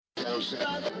Los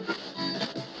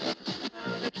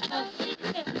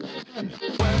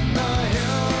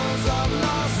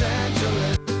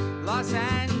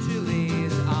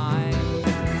Angeles, I'm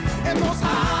and most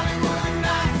Hollywood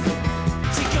nights.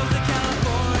 She goes to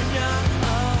California,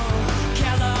 oh,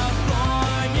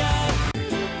 California.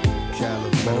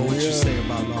 California. What you say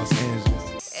about Los Angeles?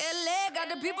 LA got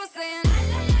the people saying.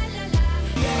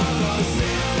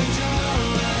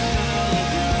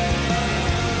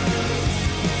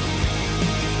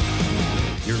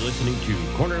 You're listening to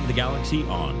Corner of the Galaxy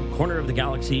on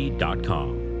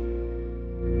cornerofthegalaxy.com.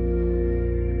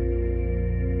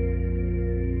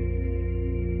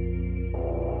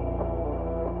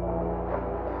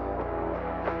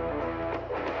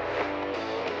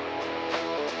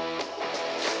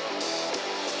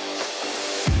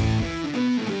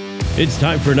 It's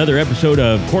time for another episode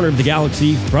of Corner of the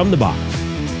Galaxy from the Box,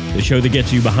 the show that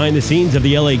gets you behind the scenes of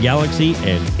the LA Galaxy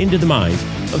and into the minds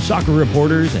of soccer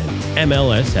reporters and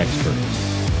MLS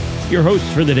experts. Your hosts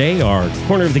for the day are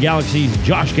Corner of the Galaxy's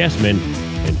Josh Gessman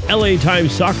and LA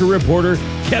Times soccer reporter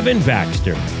Kevin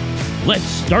Baxter. Let's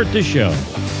start the show.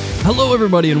 Hello,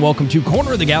 everybody, and welcome to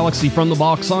Corner of the Galaxy from the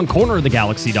Box on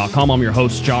cornerofthegalaxy.com. I'm your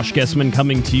host, Josh Gessman,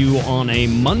 coming to you on a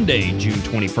Monday, June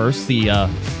 21st,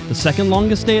 the second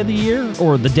longest day of the year,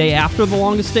 or the day after the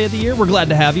longest day of the year. We're glad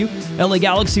to have you. LA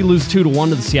Galaxy lose 2-1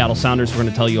 to the Seattle Sounders. We're going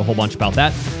to tell you a whole bunch about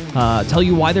that. Tell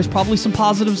you why there's probably some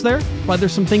positives there, why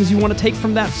there's some things you want to take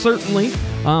from that, certainly.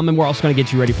 And we're also going to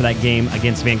get you ready for that game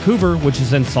against Vancouver, which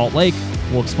is in Salt Lake.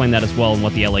 We'll explain that as well and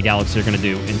what the LA Galaxy are going to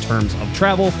do in terms of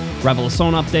travel,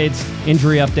 Revelación updates,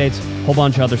 injury updates, a whole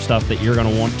bunch of other stuff that you're going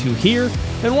to want to hear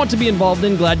and want to be involved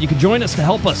in. Glad you could join us to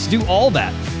help us do all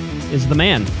that is the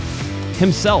man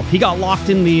himself. He got locked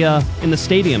in the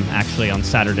stadium, actually, on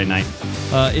Saturday night.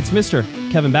 It's Mr.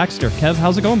 Kevin Baxter. Kev,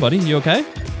 how's it going, buddy? You okay?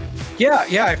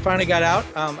 Yeah, I finally got out.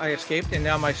 I escaped, and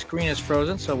now my screen is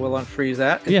frozen, so we'll unfreeze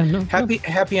that. Yeah, no. Happy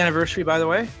anniversary, by the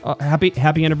way.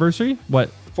 Happy anniversary? What?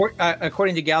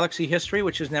 According to Galaxy History,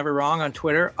 which is never wrong on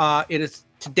Twitter, it is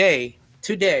today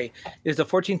is the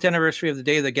 14th anniversary of the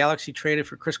day the Galaxy traded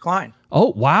for Chris Klein.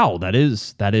 Oh, wow. That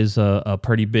is a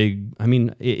pretty big, I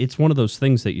mean, it's one of those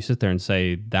things that you sit there and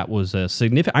say that was a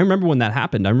significant. I remember when that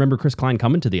happened. I remember Chris Klein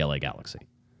coming to the LA Galaxy.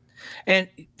 And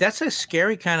that's a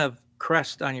scary kind of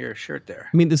crest on your shirt there.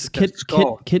 I mean, this kit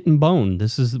and bone.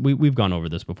 This is we've gone over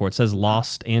this before. It says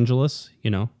Los Angeles.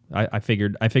 You know, I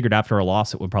figured after a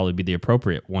loss it would probably be the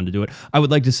appropriate one to do it. I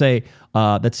would like to say,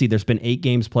 let's see. There's been 8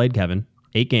 games played, Kevin.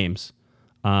 8 games.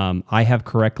 I have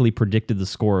correctly predicted the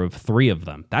score of 3 of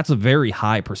them. That's a very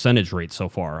high percentage rate so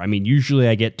far. I mean, usually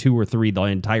I get 2 or 3 the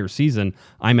entire season.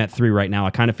 I'm at 3 right now. I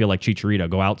kind of feel like Chicharito.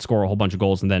 Go out, score a whole bunch of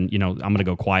goals, and then I'm going to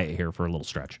go quiet here for a little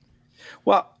stretch.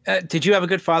 Well, did you have a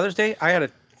good Father's Day? I had a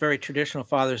very traditional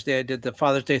Father's Day. I did the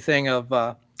Father's Day thing of,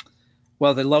 the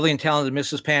lovely and talented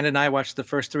Mrs. Panda and I watched the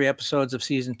first 3 episodes of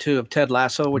season 2 of Ted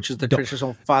Lasso, which is the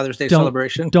traditional Father's Day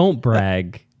celebration. Don't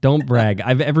brag. Don't brag.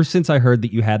 Ever since I heard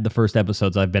that you had the first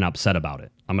episodes, I've been upset about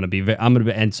it.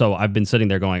 And so I've been sitting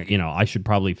there going, I should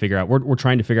probably figure out. We're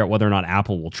trying to figure out whether or not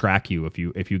Apple will track you if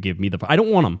you give me I don't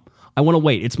want them. I want to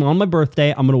wait. It's on my birthday.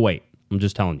 I'm going to wait. I'm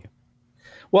just telling you.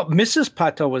 Well, Mrs.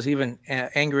 Pato was even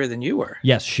angrier than you were.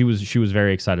 Yes, she was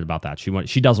very excited about that.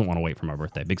 She doesn't want to wait for my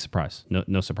birthday. Big surprise.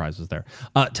 No surprises there.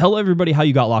 Tell everybody how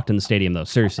you got locked in the stadium, though.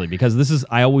 Seriously, because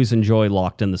I always enjoy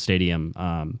locked in the stadium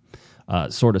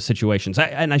sort of situations.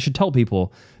 And I should tell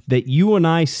people that you and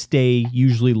I stay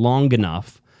usually long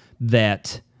enough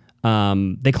that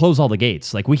they close all the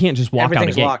gates. Like, we can't just walk out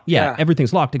a gate. Locked. Yeah,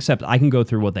 everything's locked, except I can go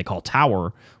through what they call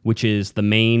Tower, which is the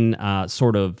main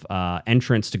sort of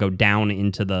entrance to go down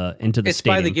into the stadium. It's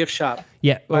by the gift shop.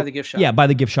 Yeah, by the gift shop. Yeah, by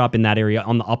the gift shop in that area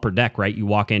on the upper deck, right? You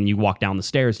walk in, you walk down the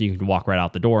stairs, and you can walk right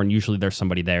out the door, and usually there's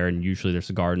somebody there, and usually there's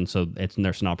a garden, so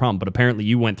there's not a problem. But apparently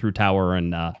you went through Tower,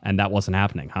 and that wasn't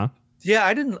happening, huh? Yeah,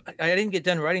 I didn't get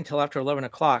done writing until after 11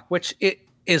 o'clock, which it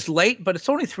is late, but it's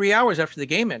only 3 hours after the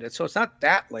game ended, so it's not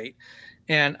that late.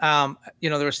 And,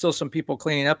 there were still some people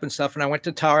cleaning up and stuff. And I went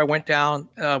to Tower. I went down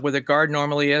where the guard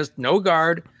normally is. No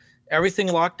guard.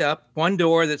 Everything locked up. One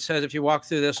door that says if you walk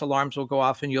through this, alarms will go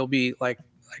off and you'll be like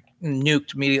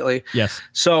nuked immediately. Yes.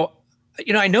 So,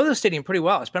 I know the stadium pretty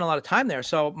well. I spent a lot of time there.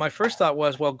 So my first thought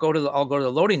was, well, I'll go to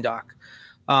the loading dock.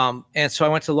 And so I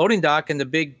went to the loading dock, and the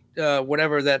big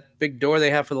whatever that big door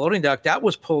they have for the loading dock, that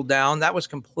was pulled down. That was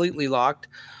completely locked.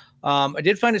 I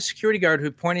did find a security guard who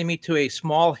pointed me to a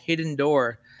small hidden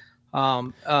door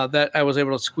that I was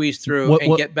able to squeeze through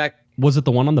and get back. Was it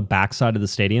the one on the back side of the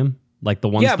stadium? Like the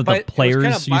ones that the players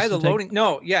kind of by used the to loading. take?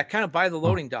 No, yeah, kind of by the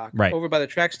loading dock, right over by the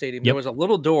track stadium. Yep. There was a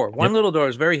little door. One little door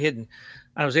was very hidden.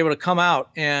 I was able to come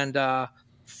out and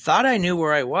thought I knew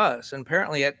where I was. And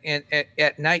apparently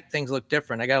at night, things looked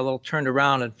different. I got a little turned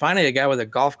around, and finally a guy with a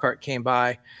golf cart came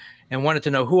by and wanted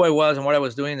to know who I was and what I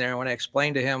was doing there. And when I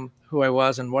explained to him who I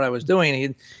was and what I was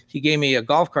doing, he gave me a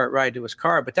golf cart ride to his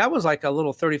car. But that was like a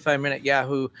little 35-minute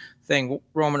Yahoo thing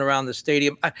roaming around the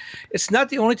stadium. It's not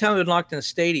the only time I've been locked in a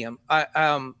stadium.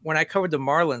 When I covered the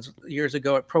Marlins years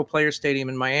ago at Pro Player Stadium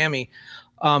in Miami,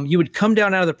 you would come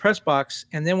down out of the press box,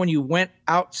 and then when you went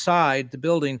outside the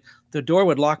building, the door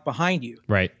would lock behind you.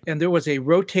 Right. And there was a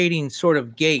rotating sort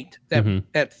of gate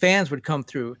that fans would come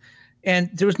through.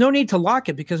 And there was no need to lock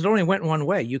it because it only went one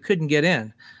way. You couldn't get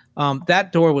in.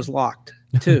 That door was locked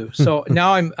too. So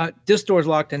now this door's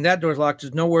locked and that door's locked.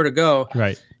 There's nowhere to go.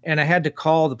 Right. And I had to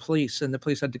call the police, and the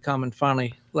police had to come and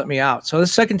finally let me out. So the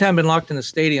second time I've been locked in the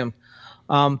stadium.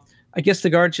 I guess the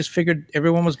guards just figured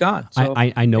everyone was gone. So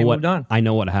I know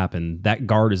what happened. That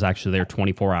guard is actually there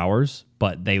 24 hours,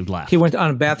 but they left. He went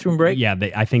on a bathroom break? Yeah,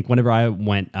 I think whenever I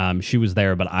went, she was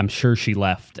there, but I'm sure she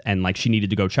left, and like she needed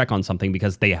to go check on something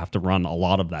because they have to run a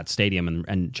lot of that stadium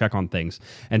and check on things.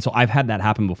 And so I've had that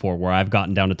happen before where I've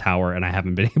gotten down to tower and I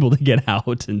haven't been able to get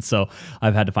out, and so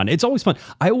I've had to find it. It's always fun.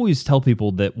 I always tell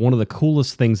people that one of the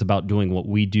coolest things about doing what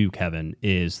we do, Kevin,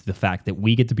 is the fact that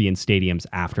we get to be in stadiums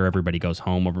after everybody goes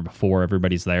home or before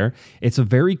everybody's there. It's a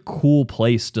very cool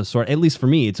place to at least for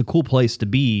me, it's a cool place to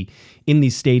be in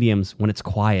these stadiums when it's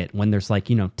quiet, when there's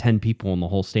 10 people in the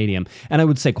whole stadium. And I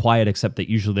would say quiet, except that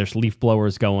usually there's leaf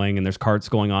blowers going and there's carts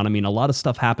going on. I mean, a lot of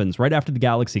stuff happens right after the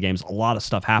Galaxy games. A lot of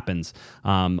stuff happens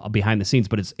behind the scenes,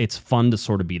 but it's fun to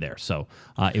sort of be there. So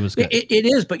it was good. It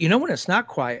is, but when it's not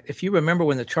quiet, if you remember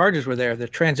when the Chargers were there, the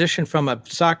transition from a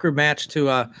soccer match to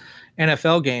a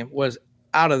NFL game was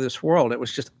out of this world. It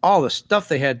was just all the stuff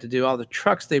they had to do, all the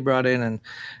trucks they brought in, and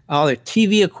all the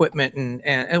TV equipment,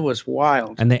 and it was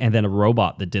wild. And then a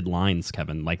robot that did lines,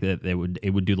 Kevin, like it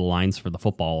would do the lines for the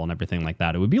football and everything like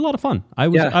that. It would be a lot of fun. I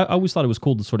always thought it was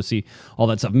cool to sort of see all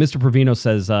that stuff. Mr. Provino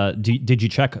says, did you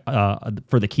check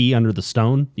for the key under the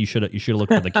stone? You should have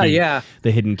looked for the key,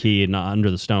 the hidden key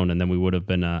under the stone, and then we would have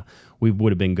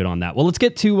been good on that. Well, let's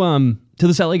get to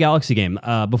this LA Galaxy game.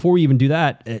 Before we even do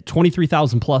that,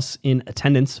 23,000 plus in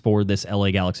attendance for this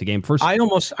LA Galaxy game. First, I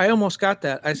almost got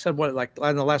that. I said what, like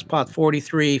on the last pot,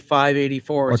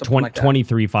 43,584 or something like that.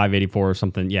 23,584 or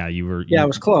something. Yeah, you were. Yeah, I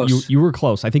was close. You were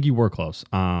close. I think you were close.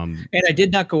 And I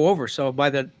did not go over. So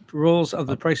by the rules of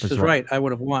the Price is Right, I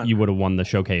would have won. You would have won the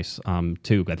showcase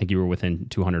too. I think you were within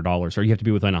 $200, or you have to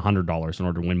be within $100 in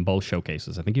order to win both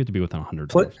showcases. I think you have to be within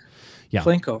 $100. Yeah.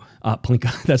 Plinko.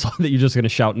 Plinko. That's all that you're just going to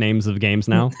shout names of games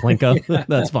now. Plinko.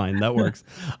 That's fine. That works.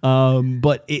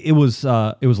 But it was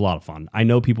a lot of fun. I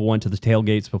know people went to the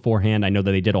tailgates beforehand. I know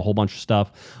that they did a whole bunch of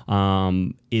stuff.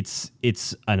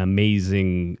 It's an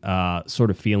amazing sort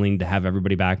of feeling to have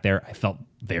everybody back there. I felt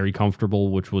very comfortable,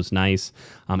 which was nice.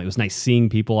 It was nice seeing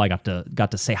people. I got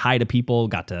to say hi to people,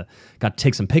 got to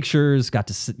take some pictures, got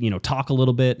to talk a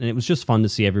little bit, and it was just fun to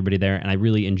see everybody there. And I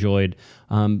really enjoyed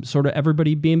sort of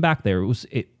everybody being back there.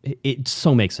 It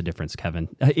so makes a difference, Kevin.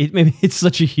 It's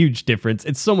such a huge difference.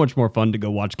 It's so much more fun to go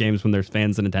watch games when there's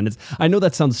fans in attendance. I know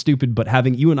that sounds stupid, but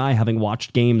having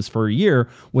watched games for a year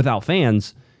without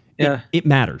fans, it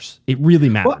matters. It really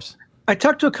matters. Well, I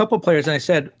talked to a couple of players and I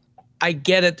said, I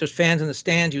get it. There's fans in the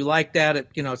stands. You like that. It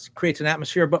creates an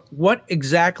atmosphere. But what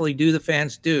exactly do the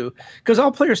fans do? Because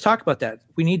all players talk about that.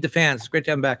 We need the fans. It's great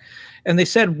to have them back. And they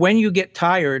said when you get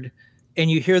tired and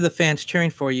you hear the fans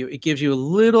cheering for you, it gives you a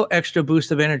little extra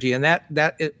boost of energy. And that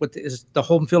is the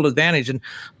home field advantage. And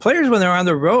players, when they're on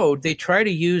the road, they try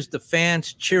to use the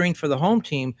fans cheering for the home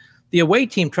team. The away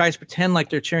team tries to pretend like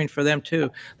they're cheering for them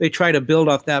too. They try to build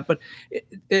off that. But,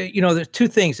 there's two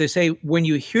things. They say when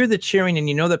you hear the cheering and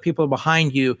you know that people are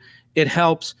behind you, it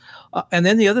helps. And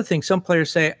then the other thing, some players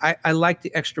say, I like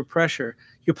the extra pressure.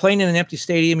 You're playing in an empty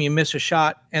stadium, you miss a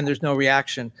shot, and there's no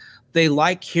reaction. They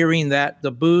like hearing that,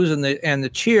 the boos and the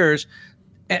cheers,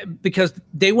 because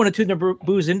they want to tune their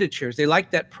boos into cheers. They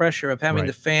like that pressure of having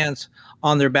the fans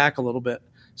on their back a little bit.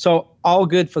 So all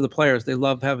good for the players. They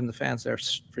love having the fans there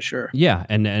for sure. Yeah,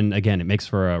 and again, it makes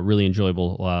for a really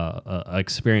enjoyable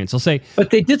experience. I'll say, but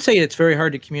they did say it's very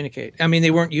hard to communicate. I mean, they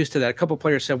weren't used to that. A couple of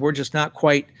players said we're just not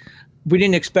quite. We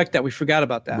didn't expect that. We forgot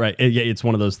about that. Right. It's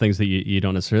one of those things that you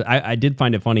don't necessarily. I did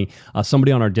find it funny.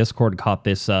 Somebody on our Discord caught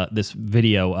this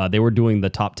video. They were doing the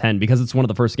top 10 because it's one of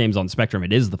the first games on Spectrum.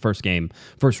 It is the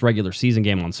first regular season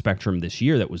game on Spectrum this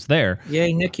year that was there.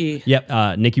 Yay, Nikki.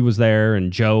 Yep. Nikki was there,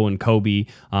 and Joe and Kobe.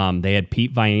 They had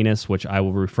Pete Vianis, which I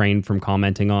will refrain from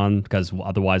commenting on because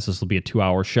otherwise this will be a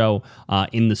 2-hour show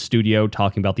in the studio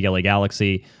talking about the LA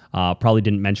Galaxy. Probably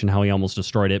didn't mention how he almost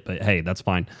destroyed it, but hey, that's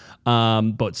fine.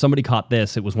 But somebody caught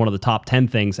this. It was one of the top 10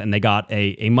 things, and they got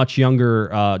a much younger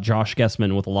Josh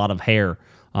Gessman with a lot of hair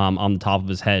on the top of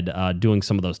his head, doing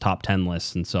some of those top 10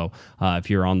 lists. And so, if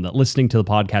you're listening to the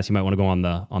podcast, you might want to go on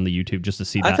the YouTube just to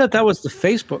see that. I thought that was the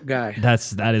Facebook guy.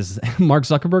 That is Mark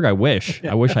Zuckerberg. I wish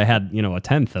I had a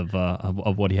tenth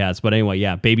of what he has. But anyway,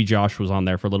 yeah, Baby Josh was on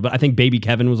there for a little bit. I think Baby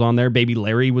Kevin was on there. Baby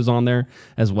Larry was on there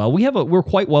as well. We're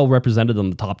quite well represented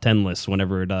on the top 10 lists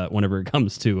whenever it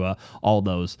comes to all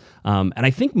those. And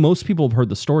I think most people have heard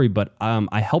the story, but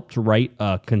I helped write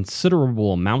a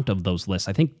considerable amount of those lists.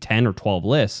 I think 10 or 12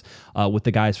 lists. With the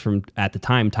guys from, at the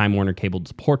time, Time Warner Cable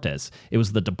Deportes. It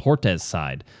was the Deportes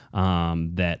side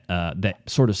that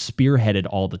sort of spearheaded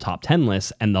all the top 10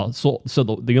 lists. And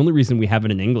the only reason we have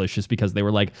it in English is because they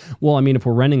were like, well, I mean, if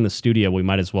we're renting the studio, we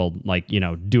might as well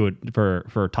do it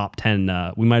for top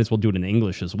 10. We might as well do it in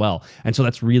English as well. And so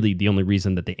that's really the only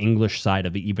reason that the English side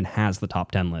of it even has the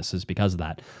top 10 list is because of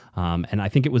that. And I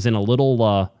think it was in a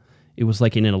little... It was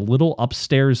like in a little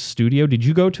upstairs studio. Did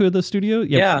you go to the studio?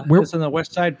 Yeah, it's on the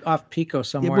west side off Pico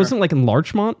somewhere. It wasn't like in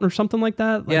Larchmont or something like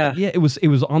that. Yeah, it was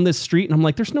on this street, and I'm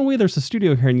like, there's no way there's a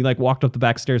studio here. And you walked up the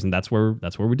back stairs, and that's where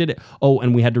we did it. Oh,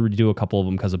 and we had to redo a couple of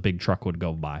them because a big truck would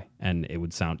go by, and it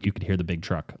would sound. You could hear the big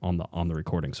truck on the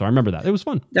recording. So I remember that. It was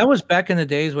fun. That was back in the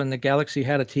days when the Galaxy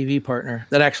had a TV partner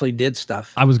that actually did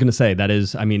stuff. I was gonna say that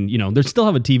is. I mean, they still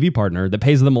have a TV partner that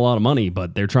pays them a lot of money,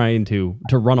 but they're trying to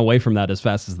run away from that as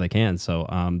fast as they can. So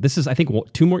this is, I think,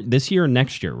 2 more this year and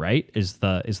next year, right? Is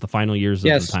the final years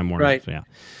of the Time Warner. Right. So, yeah.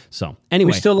 So anyway,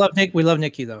 we still love Nick. We love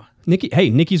Nikki though.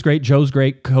 Nikki's great. Joe's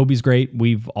great. Kobe's great.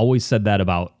 We've always said that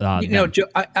about. Joe,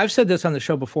 I've said this on the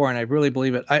show before, and I really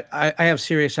believe it. I have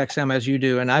Sirius XM as you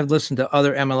do, and I've listened to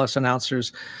other MLS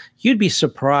announcers. You'd be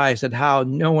surprised at how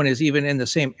no one is even in the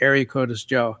same area code as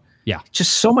Joe. Yeah,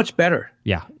 just so much better.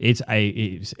 Yeah, it's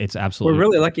absolutely. We're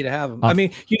really lucky to have him. I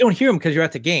mean, you don't hear him because you're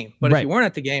at the game, but if you weren't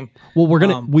at the game, well, we're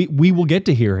gonna we will get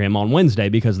to hear him on Wednesday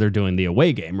because they're doing the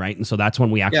away game, right? And so that's when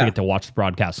we actually get to watch the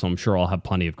broadcast. So I'm sure I'll have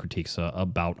plenty of critiques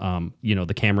about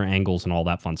the camera angles and all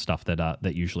that fun stuff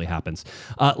that usually happens.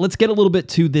 Let's get a little bit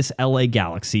to this LA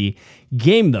Galaxy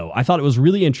game, though. I thought it was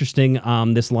really interesting,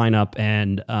 this lineup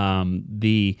and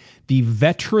the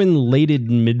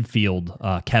veteran-laden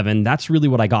midfield, Kevin. That's really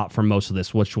what I got from most of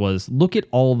this, which was look at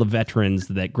all the veterans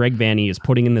that Greg Vanney is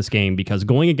putting in this game, because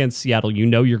going against Seattle,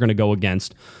 you're going to go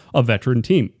against a veteran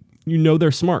team. They're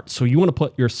smart, so you want to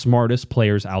put your smartest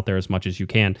players out there as much as you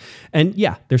can. And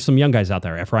yeah, there's some young guys out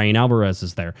there. Efrain Alvarez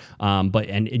is there, but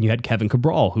you had Kevin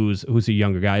Cabral, who's a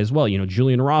younger guy as well.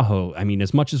 Julian Araujo. I mean,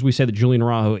 as much as we say that Julian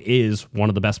Araujo is one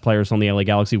of the best players on the LA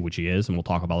Galaxy, which he is, and we'll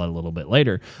talk about that a little bit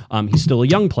later, he's still a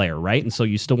young player, right? And so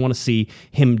you still want to see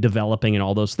him developing and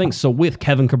all those things. So with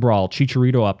Kevin Cabral,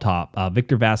 Chicharito up top,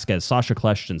 Victor Vasquez, Sasha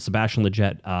Kljestan, Sebastian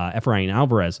Lletget, Efrain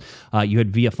Alvarez, you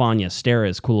had Villafana,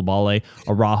 Steres, Koulibaly,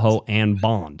 Araujo, and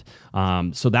Bond.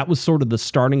 So that was sort of the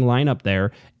starting lineup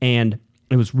there. And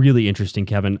it was really interesting,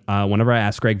 Kevin. Whenever I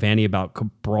asked Greg Vanney about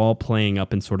Cabral playing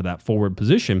up in sort of that forward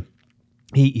position,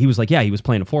 he was like, yeah, he was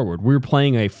playing a forward. We were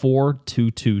playing a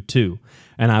 4-2-2-2.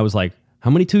 And I was like,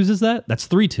 how many twos is that? That's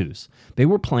 3 twos. They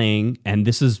were playing, and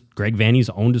this is Greg Vanney's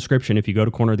own description. If you go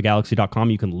to cornerofthegalaxy.com,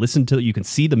 you can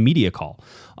see the media call.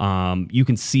 You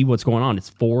can see what's going on. It's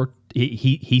 4.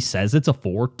 He says it's a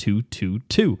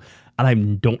 4-2-2-2. And I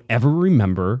don't ever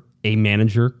remember a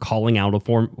manager calling out a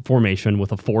formation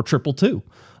with a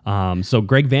 4-2-2-2. So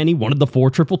Greg Vanney wanted the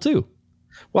 4-2-2-2.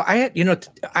 Well, I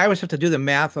always have to do the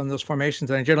math on those formations,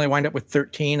 and I generally wind up with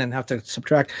 13 and have to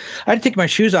subtract. I had to take my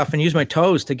shoes off and use my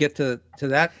toes to get to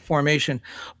that formation.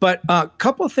 But a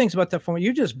couple of things about that formation.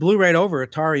 You just blew right over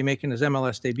Atari making his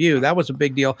MLS debut. That was a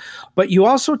big deal. But you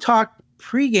also talked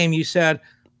pregame. You said,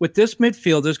 with this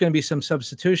midfield, there's going to be some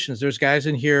substitutions. There's guys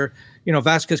in here,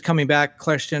 Vasquez coming back,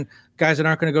 Kljestan, guys that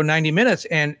aren't going to go 90 minutes.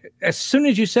 And as soon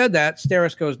as you said that,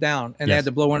 Steres goes down, and they had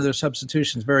to blow one of their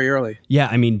substitutions very early. Yeah,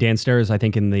 I mean, Dan Steres, I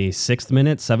think in the 6th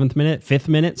minute, 7th minute, 5th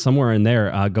minute, somewhere in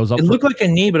there, goes up. It looked like a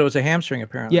knee, but it was a hamstring,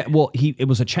 apparently. Yeah, well, it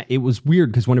was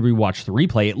weird because whenever you watch the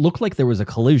replay, it looked like there was a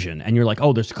collision, and you're like,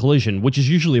 oh, there's a collision, which is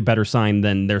usually a better sign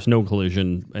than there's no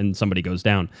collision and somebody goes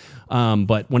down.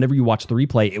 But whenever you watch the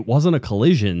replay, it wasn't a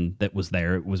collision that was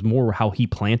there. It was more how he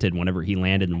planted whenever he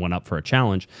landed and went up for a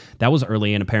challenge. That was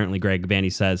early, and apparently Greg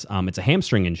Vanney says it's a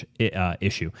hamstring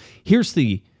issue.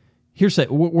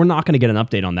 We're not going to get an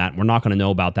update on that. We're not going to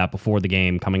know about that before the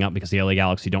game coming up because the LA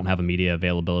Galaxy don't have a media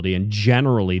availability, and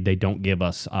generally they don't give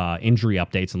us injury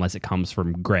updates unless it comes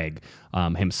from Greg.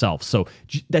 himself. So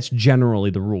that's generally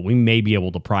the rule. We may be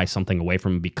able to pry something away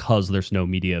from him because there's no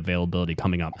media availability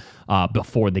coming up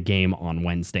before the game on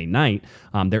Wednesday night.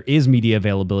 There is media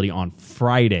availability on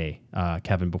Friday,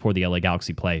 Kevin, before the LA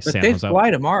Galaxy play San Jose. They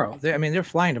fly tomorrow. They're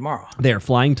flying tomorrow. They're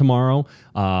flying tomorrow,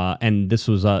 and this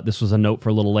was a note for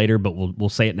a little later, but we'll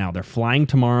say it now. They're flying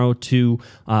tomorrow to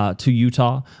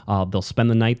Utah. They'll spend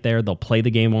the night there. They'll play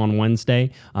the game on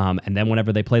Wednesday, and then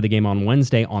whenever they play the game on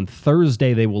Wednesday, on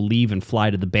Thursday they will leave and fly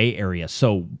to the Bay Area.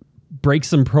 So break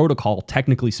some protocol,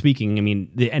 technically speaking. I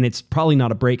mean, and it's probably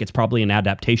not a break. It's probably an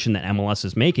adaptation that MLS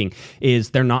is making.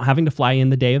 Is they're not having to fly in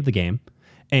the day of the game.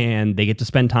 And they get to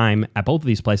spend time at both of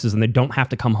these places, and they don't have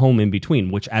to come home in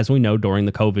between, which, as we know, during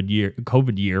the COVID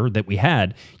year that we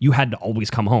had, you had to always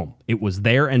come home. It was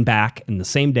there and back in the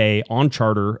same day on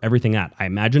charter, everything that. I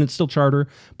imagine it's still charter,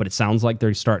 but it sounds like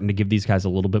they're starting to give these guys a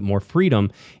little bit more freedom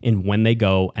in when they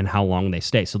go and how long they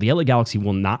stay. So the LA Galaxy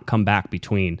will not come back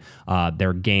between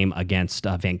their game against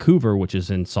Vancouver, which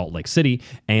is in Salt Lake City,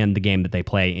 and the game that they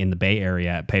play in the Bay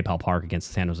Area at PayPal Park against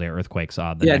the San Jose Earthquakes.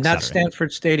 Next not Saturday.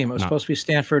 Stanford Stadium. It was supposed to be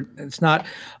Stanford. It's not.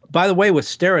 By the way, with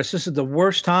Steres, this is the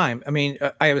worst time. I mean,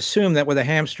 I assume that with a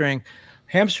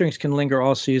hamstrings can linger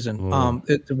all season.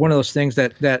 It's one of those things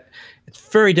that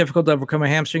it's very difficult to overcome a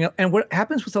hamstring. And what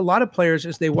happens with a lot of players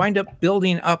is they wind up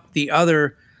building up the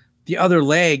other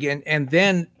leg, and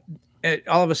then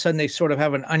all of a sudden they sort of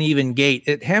have an uneven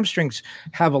gait. Hamstrings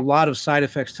have a lot of side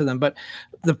effects to them. But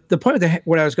the point of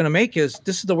what I was going to make is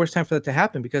this is the worst time for that to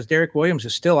happen because Derek Williams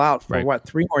is still out for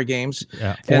 3 more games.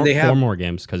 Yeah, and they have 4 more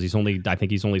games because I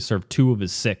think he's only served 2 of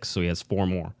his 6, so he has 4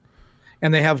 more.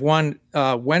 And they have one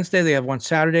Wednesday, they have one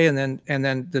Saturday, and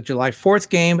then the July 4th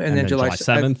game, and then July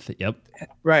 7th. Yep.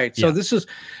 Right. So this is,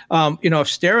 if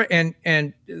Steres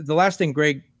and the last thing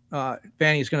Greg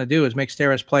Vanney is going to do is make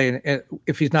Steres play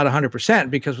if he's not 100%,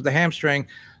 because with the hamstring,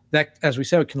 that, as we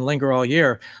said, can linger all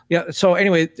year. Yeah. So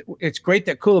anyway, it's great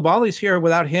that Koulibaly's here.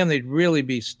 Without him, they'd really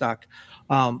be stuck.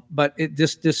 But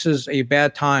this is a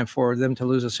bad time for them to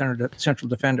lose a central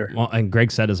defender. Well, and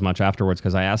Greg said as much afterwards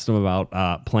because I asked him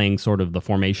about playing sort of the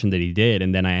formation that he did,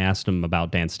 and then I asked him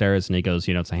about Dan Steres, and he goes,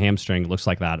 it's a hamstring. It looks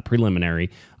like that. A preliminary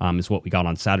is what we got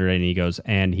on Saturday, and he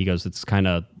goes, it's kind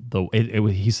of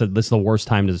he said this is the worst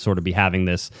time to sort of be having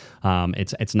this.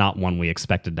 It's not one we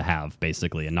expected to have,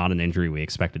 basically, and not an injury we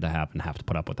expected to have and have to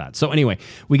put up with that. So anyway,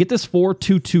 we get this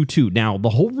 4-2-2-2. Now, the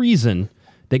whole reason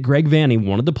that Greg Vanney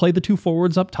wanted to play the 2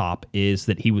 forwards up top is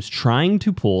that he was trying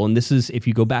to pull, and this is if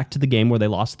you go back to the game where they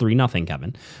lost 3-0,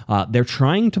 Kevin, they're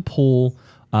trying to pull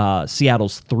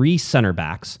Seattle's 3 center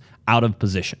backs out of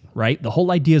position, right? The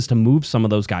whole idea is to move some of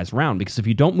those guys around, because if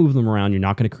you don't move them around, you're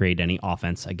not going to create any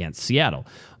offense against Seattle.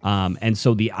 And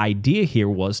so the idea here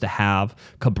was to have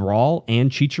Cabral and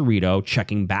Chicharito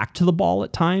checking back to the ball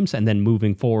at times and then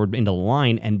moving forward into the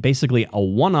line, and basically a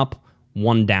 1-up,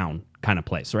 1-down kind of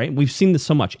place, right? We've seen this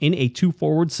so much in a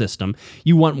 2-forward system.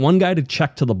 You want one guy to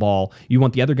check to the ball. You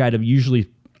want the other guy to usually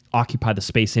occupy the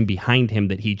space in behind him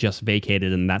that he just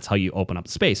vacated, and that's how you open up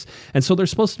space. And so there's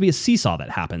supposed to be a seesaw that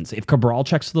happens. If Cabral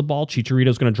checks to the ball,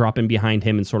 Chicharito's going to drop in behind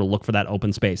him and sort of look for that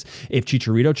open space. If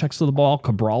Chicharito checks to the ball,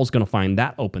 Cabral's going to find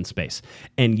that open space.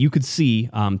 And you could see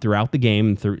throughout the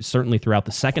game, certainly throughout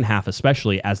the second half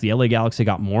especially, as the LA Galaxy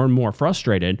got more and more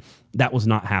frustrated, that was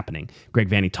not happening. Greg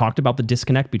Vanney talked about the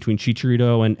disconnect between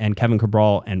Chicharito and Kevin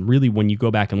Cabral, and really when you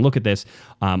go back and look at this,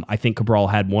 I think Cabral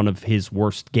had one of his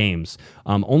worst games,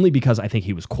 only because I think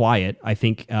he was quiet. I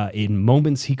think in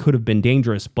moments he could have been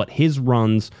dangerous, but his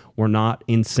runs were not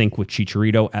in sync with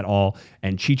Chicharito at all,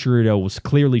 and Chicharito was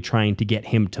clearly trying to get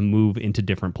him to move into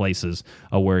different places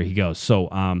where he goes. So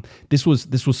this was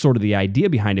sort of the idea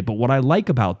behind it, but what I like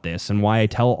about this and why I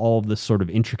tell all of this sort of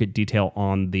intricate detail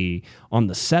on the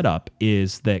setup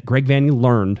is that Greg Vanney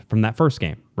learned from that first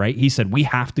game, right? He said, we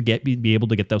have to be able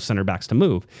to get those center backs to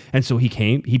move. And so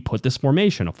he put this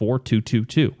formation, a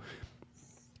 4-2-2-2.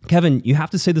 Kevin, you have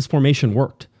to say this formation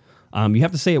worked. You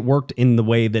have to say it worked in the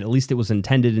way that at least it was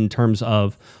intended, in terms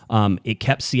of it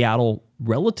kept Seattle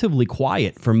relatively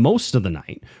quiet for most of the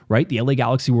night, right? The LA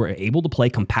Galaxy were able to play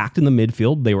compact in the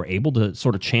midfield. They were able to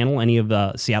sort of channel any of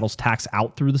the Seattle's attacks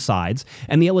out through the sides.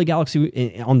 And the LA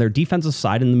Galaxy on their defensive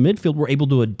side in the midfield were able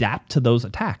to adapt to those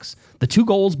attacks. The 2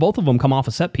 goals, both of them come off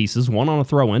of set pieces, one on a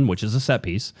throw-in, which is a set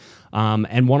piece,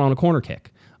 and one on a corner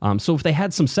kick. So if they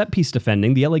had some set-piece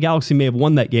defending, the LA Galaxy may have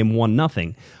won that game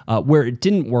 1-0. Where it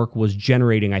didn't work was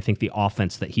generating, I think, the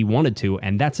offense that he wanted to,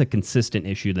 and that's a consistent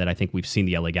issue that I think we've seen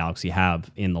the LA Galaxy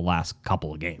have in the last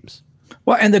couple of games.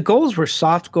 Well, and the goals were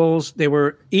soft goals.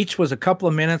 Each was a couple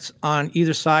of minutes on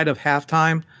either side of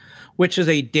halftime, which is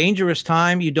a dangerous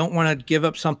time. You don't want to give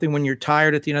up something when you're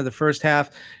tired at the end of the first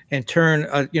half and turn,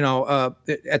 at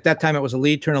that time it was a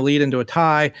lead, turn a lead into a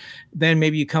tie. Then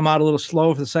maybe you come out a little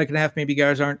slow for the second half. Maybe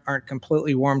guys aren't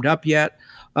completely warmed up yet.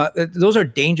 Those are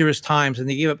dangerous times, and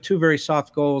they gave up two very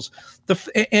soft goals.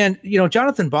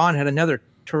 Jonathan Bond had another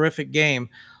terrific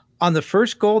game. On the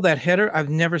first goal, that header, I've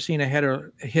never seen a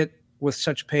header hit with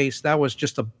such pace. That was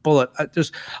just a bullet.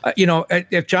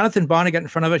 If Jonathan Bond had got in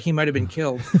front of it, he might have been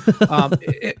killed.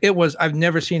 I've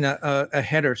never seen a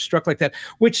header struck like that,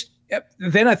 which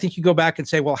then I think you go back and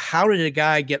say, well, how did a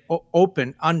guy get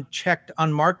open, unchecked,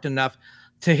 unmarked enough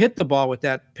to hit the ball with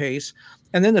that pace?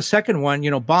 And then the second one,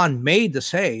 Bond made the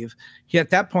save.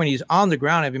 At that point, he's on the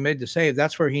ground having made the save.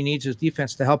 That's where he needs his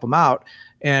defense to help him out.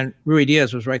 And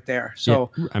Ruidíaz was right there.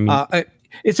 So,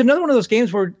 it's another one of those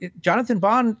games where Jonathan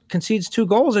Bond concedes 2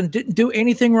 goals and didn't do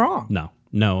anything wrong.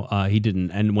 No, he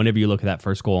didn't. And whenever you look at that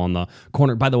first goal on the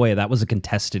corner, by the way, that was a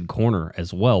contested corner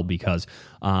as well, because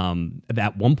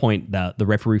at one point the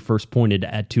referee first pointed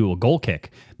to a goal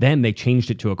kick. Then they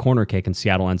changed it to a corner kick, and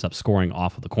Seattle ends up scoring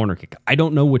off of the corner kick. I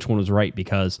don't know which one was right,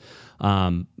 because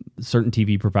certain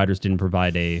TV providers didn't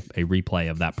provide a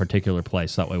replay of that particular play,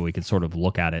 so that way we could sort of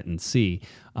look at it and see.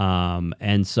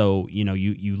 And so,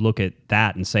 you look at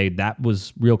that and say that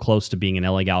was real close to being an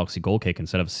LA Galaxy goal kick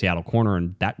instead of a Seattle corner,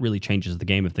 and that really changes the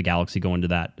game if the Galaxy go into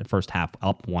that first half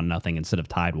up 1-0 instead of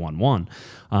tied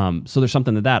 1-1. So there's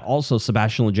something to that. Also,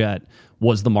 Sebastian Lletget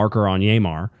was the marker on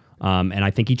Yeimar. And I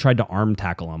think he tried to arm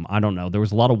tackle him. I don't know. There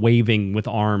was a lot of waving with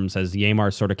arms as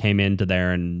Yeimar sort of came into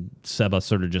there, and Seba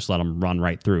sort of just let him run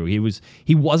right through.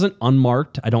 He wasn't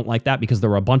unmarked. I don't like that, because there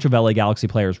were a bunch of LA Galaxy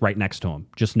players right next to him.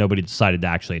 Just nobody decided to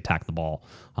actually attack the ball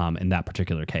in that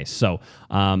particular case. So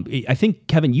I think,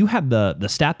 Kevin, you had the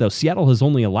stat, though. Seattle has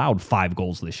only allowed 5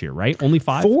 goals this year, right? Only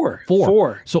 5?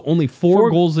 Four. So only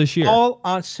 4 goals this year. All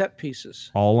on set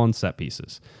pieces.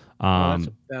 That's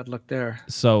a bad look there.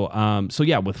 So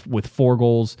yeah, with 4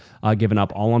 goals given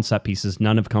up, all on set pieces,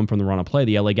 none have come from the run of play.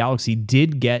 The LA Galaxy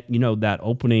did get that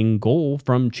opening goal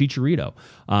from Chicharito,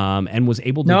 and was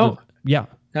able to.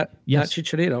 Not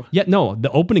Chicharito. Yeah, no, the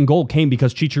opening goal came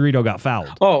because Chicharito got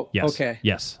fouled. Oh, yes, okay.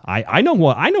 Yes, I know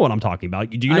what I'm talking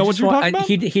about. Do you know what you're talking about?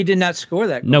 He did not score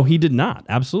that goal. No, he did not.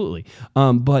 Absolutely.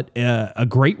 But a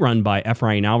great run by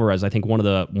Efrain Alvarez. I think one of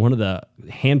the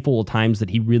handful of times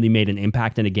that he really made an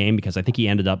impact in a game, because I think he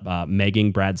ended up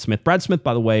megging Brad Smith. Brad Smith,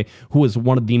 by the way, who was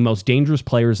one of the most dangerous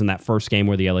players in that first game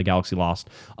where the LA Galaxy lost,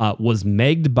 was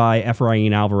megged by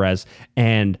Efrain Alvarez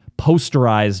and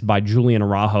posterized by Julian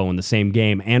Araujo in the same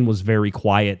game, and was very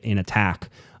quiet in attack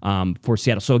for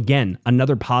Seattle. So again,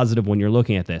 another positive when you're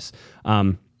looking at this.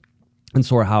 And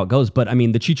sort of how it goes. But, I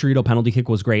mean, the Chicharito penalty kick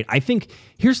was great. I think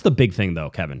here's the big thing, though,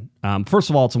 Kevin. First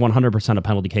of all, it's a 100% a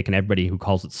penalty kick, and everybody who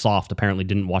calls it soft apparently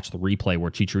didn't watch the replay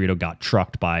where Chicharito got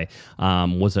trucked by,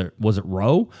 was it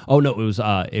Rowe? Oh, no,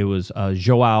 it was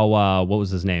Joao, what was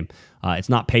his name? It's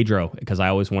not Pedro, because I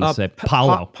always want to say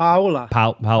Paulo.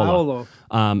 Paulo.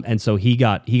 And so he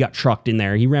got trucked in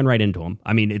there. He ran right into him.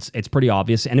 I mean, it's pretty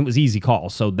obvious, and it was easy call,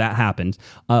 so that happened.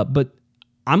 But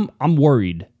I'm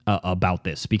worried about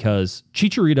this, because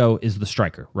Chicharito is the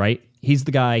striker, right? He's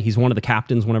the guy. He's one of the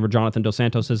captains whenever Jonathan Dos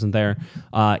Santos isn't there.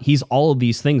 He's all of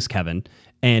these things, Kevin,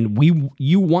 and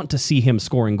you want to see him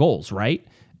scoring goals, right?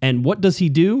 And what does he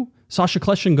do? Sasha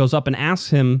Kljestan goes up and asks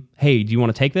him, "Hey, do you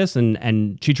want to take this?" And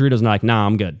Chicharito's not like, "Nah,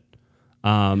 I'm good."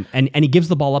 And he gives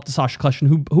the ball up to Sasha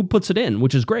Kljestan, who puts it in,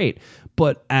 which is great.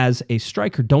 But as a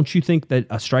striker, don't you think that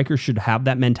a striker should have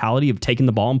that mentality of taking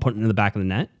the ball and putting it in the back of the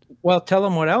net? Well, tell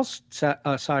him what else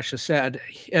Sasha said.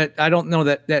 I don't know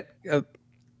that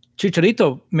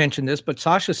Chicharito mentioned this, but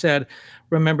Sasha said,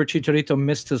 remember, Chicharito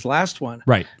missed his last one.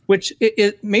 Right. Which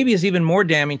it maybe is even more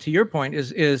damning to your point,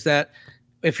 is that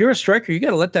if you're a striker, you got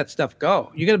to let that stuff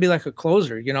go. You got to be like a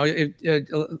closer,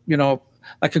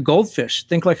 like a goldfish.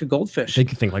 Think like a goldfish.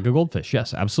 Think like a goldfish.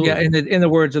 Yes, absolutely. Yeah, in the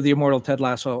words of the immortal Ted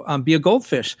Lasso, be a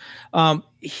goldfish.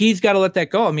 He's got to let that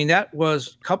go. I mean, that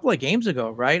was a couple of games ago,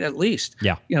 right? At least.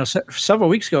 Yeah. Several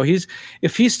weeks ago.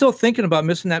 If he's still thinking about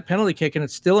missing that penalty kick and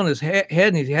it's still in his head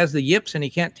and he has the yips and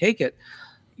he can't take it,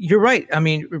 you're right. I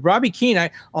mean, Robbie Keane,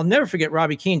 I'll never forget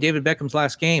Robbie Keane, David Beckham's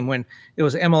last game when it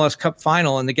was MLS Cup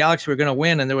final and the Galaxy were going to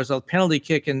win and there was a penalty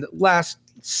kick in the last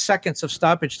seconds of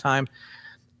stoppage time.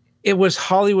 It was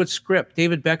Hollywood script.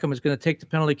 David Beckham is going to take the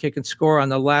penalty kick and score on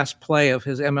the last play of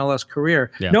his MLS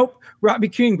career. Yeah. Nope. Robbie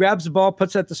Keane grabs the ball,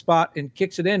 puts it at the spot, and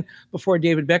kicks it in before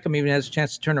David Beckham even has a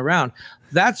chance to turn around.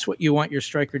 That's what you want your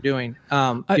striker doing.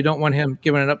 You don't want him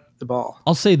giving it up the ball.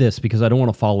 I'll say this because I don't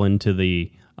want to fall into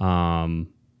the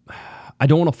I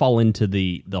don't want to fall into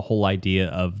the whole idea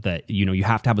of that, you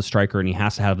have to have a striker and he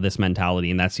has to have this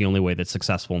mentality and that's the only way that's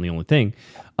successful and the only thing.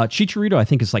 Chicharito, I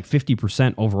think, is like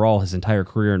 50% overall his entire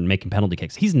career in making penalty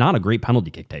kicks. He's not a great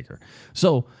penalty kick taker.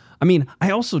 So, I mean, I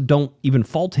also don't even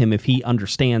fault him if he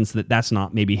understands that that's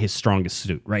not maybe his strongest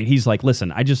suit, right? He's like,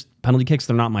 listen, penalty kicks,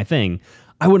 they're not my thing.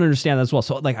 I would understand that as well.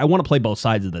 So, like, I want to play both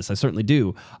sides of this. I certainly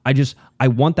do. I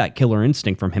want that killer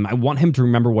instinct from him. I want him to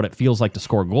remember what it feels like to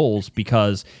score goals,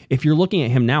 because if you're looking at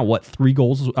him now, 3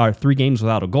 games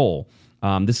without a goal.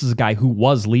 This is a guy who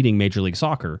was leading Major League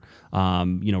Soccer.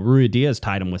 Rui Diaz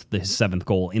tied him with his 7th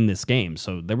goal in this game.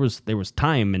 So there was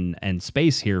time and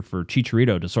space here for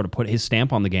Chicharito to sort of put his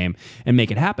stamp on the game and make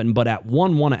it happen. But at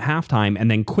 1-1 at halftime and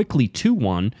then quickly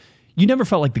 2-1, you never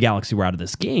felt like the Galaxy were out of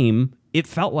this game. It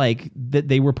felt like that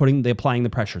they were applying the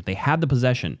pressure. They had the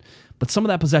possession, but some of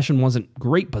that possession wasn't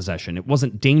great possession. It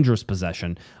wasn't dangerous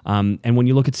possession. And when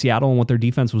you look at Seattle and what their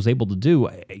defense was able to do,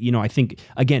 I think,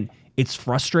 again, it's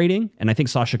frustrating. And I think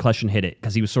Sasha Kljestan hit it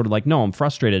because he was sort of like, no, I'm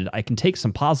frustrated. I can take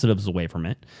some positives away from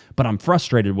it, but I'm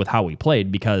frustrated with how we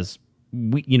played because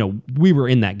we were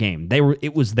in that game.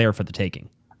 It was there for the taking.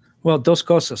 Well, dos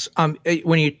cosas.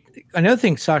 Another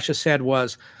thing Sasha said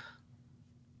was,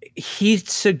 he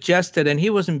suggested, and he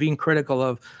wasn't being critical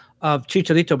of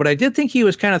Chicharito, but I did think he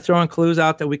was kind of throwing clues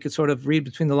out that we could sort of read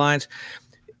between the lines.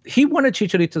 He wanted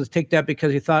Chicharito to take that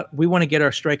because he thought, we want to get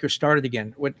our striker started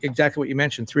again. Exactly what you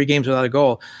mentioned, 3 games without a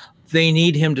goal. They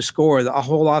need him to score. The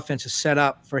whole offense is set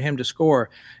up for him to score.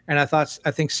 And I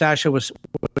think Sasha was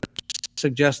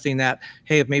suggesting that,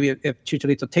 hey, if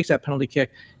Chicharito takes that penalty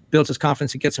kick, builds his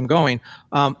confidence and gets him going.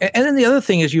 And then the other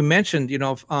thing is, you mentioned,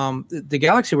 the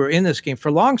Galaxy were in this game.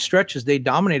 For long stretches, they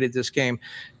dominated this game.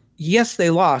 Yes, they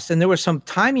lost. And there were some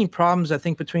timing problems, I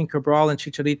think, between Cabral and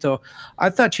Chicharito. I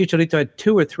thought Chicharito had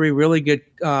 2 or 3 really good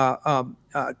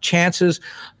chances.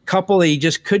 Couple that he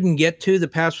just couldn't get to. The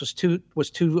pass was too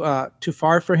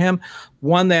far for him.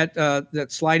 One that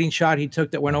sliding shot he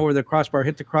took that went over the crossbar,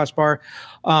 hit the crossbar.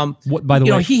 By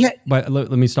the way,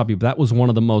 let me stop you. That was one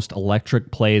of the most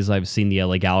electric plays I've seen the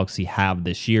LA Galaxy have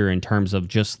this year in terms of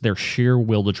just their sheer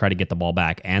will to try to get the ball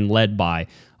back, and led by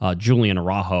Julian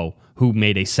Araujo, who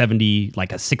made a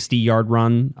 60-yard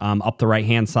run up the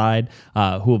right-hand side,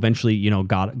 who eventually,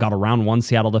 got around one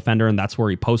Seattle defender, and that's where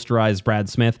he posterized Brad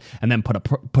Smith, and then put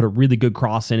a really good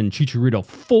cross in, and Chicharito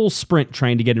full sprint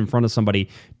trying to get in front of somebody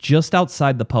just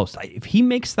outside the post. If he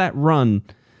makes that run,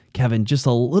 Kevin, just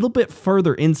a little bit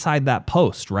further inside that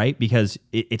post, right? Because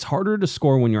it's harder to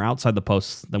score when you're outside the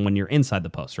post than when you're inside the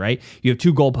post, right? You have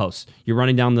 2 goal posts. You're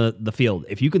running down the field.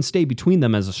 If you can stay between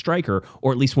them as a striker,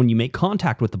 or at least when you make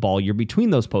contact with the ball, you're between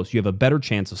those posts, you have a better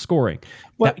chance of scoring.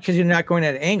 Well, because you're not going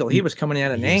at an angle. He was coming in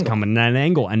at an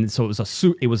angle. And so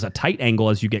it was a tight angle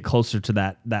as you get closer to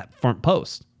that front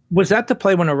post. Was that the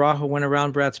play when Araujo went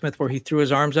around Brad Smith where he threw his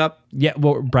arms up? Yeah,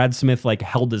 well, Brad Smith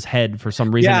held his head for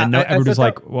some reason, and everybody's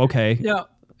like, okay. Yeah,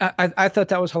 I thought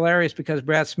that was hilarious because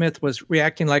Brad Smith was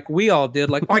reacting like we all did,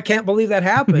 like, oh, I can't believe that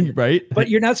happened. Right. But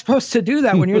you're not supposed to do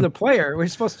that when you're the player. We're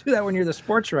supposed to do that when you're the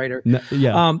sports writer. No,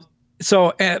 yeah.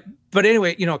 But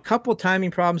anyway, a couple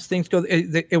timing problems, things go.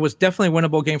 It was definitely a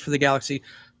winnable game for the Galaxy.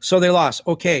 So they lost.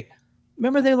 Okay.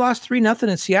 Remember, they lost 3-0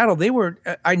 in Seattle.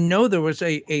 I know there was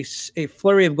a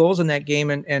flurry of goals in that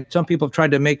game, and some people have tried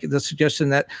to make the suggestion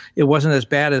that it wasn't as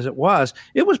bad as it was.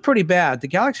 It was pretty bad. The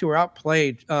Galaxy were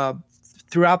outplayed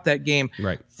throughout that game.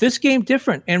 Right. This game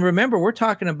different. And remember, we're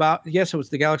talking about, yes, it was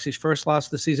the Galaxy's first loss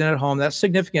of the season at home. That's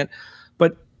significant.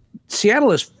 But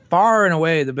Seattle is far and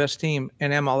away the best team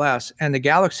in MLS, and the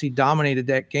Galaxy dominated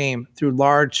that game through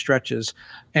large stretches,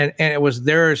 and it was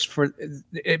theirs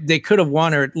they could have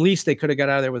won, or at least they could have got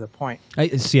out of there with a point. I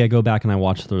go back and I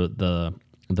watch the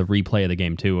replay of the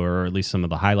game too, or at least some of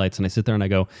the highlights, and I sit there and I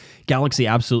go, Galaxy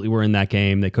absolutely were in that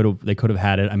game. They could have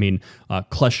had it. I mean,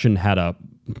 Kljestan had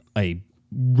a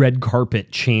red carpet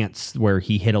chance where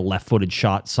he hit a left-footed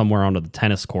shot somewhere onto the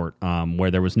tennis court, where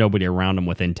there was nobody around him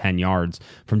within 10 yards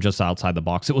from just outside the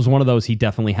box. It was one of those he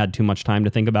definitely had too much time to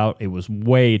think about. It was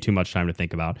way too much time to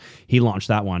think about. He launched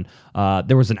that one.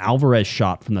 There was an Alvarez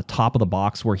shot from the top of the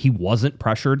box where he wasn't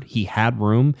pressured. He had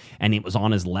room, and it was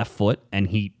on his left foot, and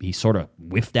he sort of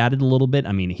whiffed at it a little bit.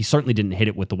 I mean, he certainly didn't hit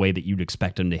it with the way that you'd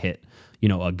expect him to hit,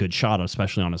 a good shot,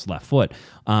 especially on his left foot.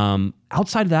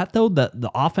 Outside of that, though,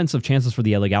 the offensive chances for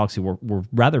the LA Galaxy were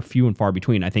rather few and far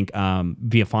between. I think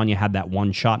Villafaña had that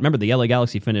one shot. Remember, the LA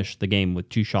Galaxy finished the game with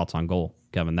 2 shots on goal,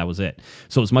 Kevin. That was it.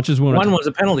 So as much as we want one was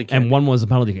a penalty kick. And one was a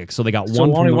penalty kick. So they got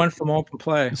one from open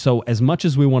play. So as much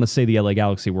as we want to say the LA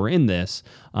Galaxy were in this,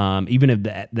 even if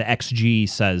the XG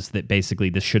says that basically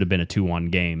this should have been a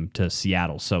 2-1 game to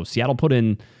Seattle. So Seattle put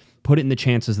in put it in the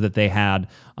chances that they had.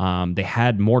 They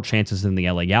had more chances than the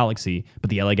LA Galaxy, but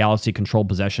the LA Galaxy controlled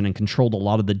possession and controlled a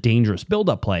lot of the dangerous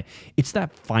build-up play. It's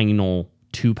that final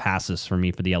 2 passes for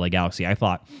me for the LA Galaxy. I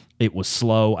thought it was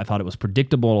slow. I thought it was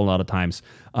predictable a lot of times.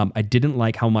 I didn't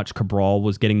like how much Cabral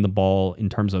was getting the ball in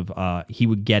terms of he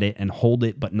would get it and hold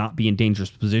it, but not be in dangerous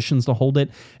positions to hold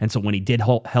it. And so when he did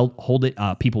hold it,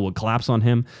 people would collapse on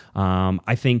him.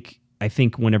 I think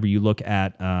whenever you look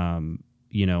at Efrain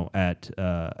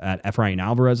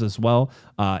Alvarez as well,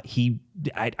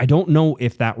 I don't know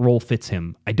if that role fits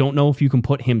him. I don't know if you can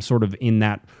put him sort of in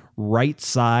that right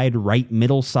side, right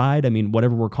middle side. I mean,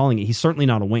 whatever we're calling it. He's certainly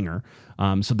not a winger.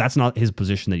 So that's not his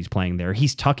position that he's playing there.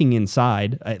 He's tucking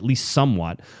inside, at least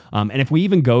somewhat. And if we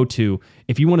even go to,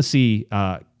 if you want to see,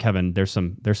 Kevin, there's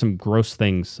some gross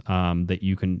things that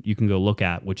you can go look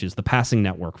at, which is the passing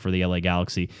network for the LA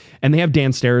Galaxy. And they have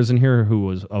Dan Steres in here, who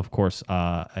was, of course,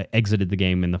 exited the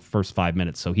game in the first 5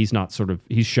 minutes. So he's not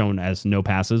he's shown as no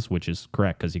passes, which is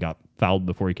correct because he got fouled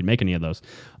before he could make any of those.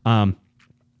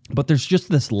 But there's just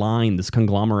this line, this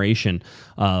conglomeration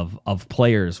of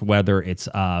players, whether it's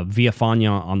Villafana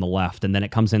on the left, and then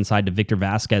it comes inside to Victor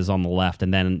Vasquez on the left,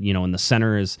 and then, in the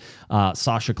center is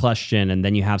Sasha Kljestan, and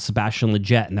then you have Sebastian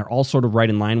Lletget, and they're all sort of right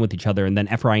in line with each other. And then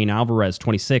Efrain Alvarez,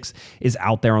 26, is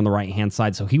out there on the right-hand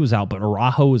side, so he was out, but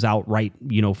Araujo is out right,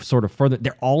 sort of further.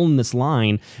 They're all in this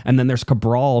line, and then there's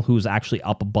Cabral, who's actually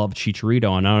up above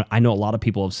Chicharito, and I know a lot of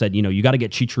people have said, you got to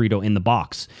get Chicharito in the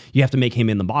box. You have to make him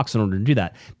in the box in order to do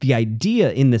that. The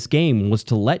idea in this game was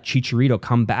to let Chicharito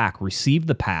come back, receive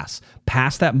the pass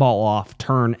that ball off,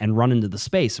 turn, and run into the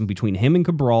space. And between him and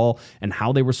Cabral and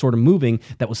how they were sort of moving,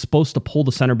 that was supposed to pull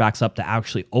the center backs up to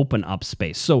actually open up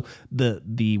space. So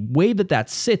the way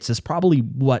that sits is probably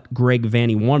what Greg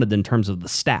Vanney wanted in terms of the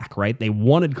stack, right? They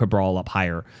wanted Cabral up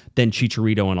higher than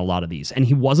Chicharito in a lot of these. And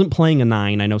he wasn't playing a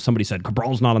 9. I know somebody said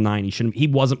Cabral's not a 9. He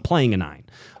wasn't playing a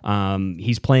 9.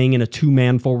 He's playing in a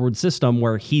 2-man forward system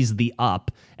where he's the up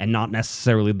and not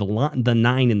necessarily the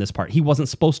 9 in this part. He wasn't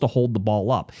supposed to hold the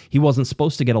ball up. He wasn't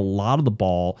supposed to get a lot of the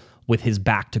ball with his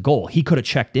back to goal. He could have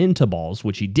checked into balls,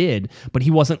 which he did, but he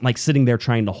wasn't like sitting there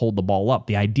trying to hold the ball up.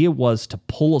 The idea was to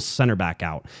pull a center back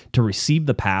out, to receive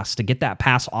the pass, to get that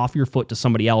pass off your foot to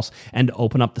somebody else, and to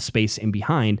open up the space in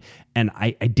behind. And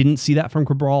I didn't see that from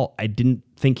Cabral. I didn't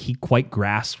think he quite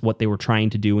grasped what they were trying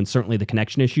to do, and certainly the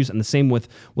connection issues. And the same with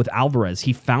Alvarez.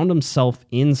 He found himself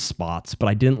in spots, but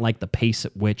I didn't like the pace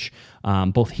at which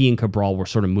both he and Cabral were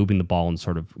sort of moving the ball and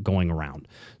sort of going around.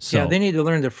 So yeah, they need to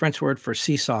learn the French word for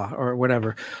seesaw or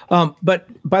whatever. But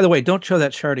by the way, don't show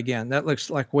that chart again. That looks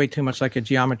like way too much like a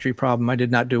geometry problem. I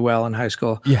did not do well in high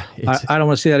school. Yeah, I don't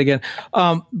want to see that again.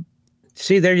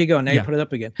 See, there you go. Now you put it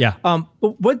up again. Yeah.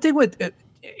 But one thing with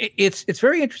it's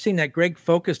very interesting that Greg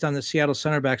focused on the Seattle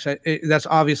center backs. That's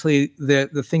obviously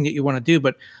the thing that you want to do,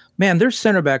 but man, their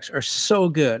center backs are so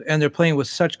good and they're playing with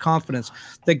such confidence.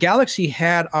 The Galaxy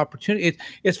had opportunity.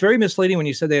 It's very misleading when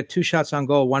you said they had 2 shots on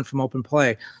goal, 1 from open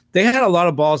play. They had a lot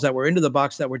of balls that were into the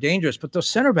box that were dangerous, but those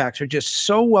center backs are just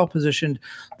so well positioned.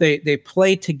 They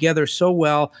play together so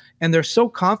well, and they're so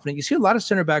confident. You see a lot of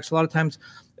center backs a lot of times.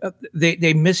 They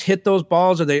mishit those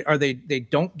balls, or they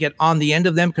don't get on the end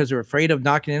of them because they're afraid of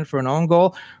knocking in for an own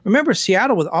goal. Remember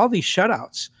Seattle with all these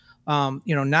shutouts,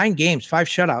 9 games, 5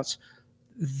 shutouts.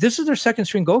 This is their second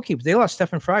string goalkeeper. They lost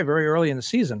Stefan Frei very early in the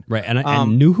season. Right. And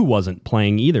Nuhu wasn't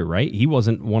playing either, right? He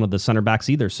wasn't one of the center backs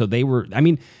either. So they were,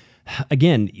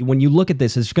 again, when you look at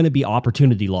this, it's going to be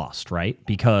opportunity lost, right?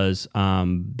 Because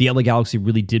the LA Galaxy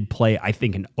really did play, I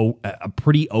think, a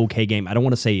pretty okay game. I don't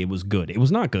want to say it was good. It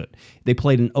was not good. They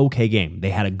played an okay game.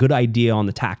 They had a good idea on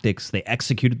the tactics. They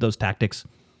executed those tactics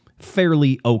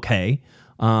fairly okay.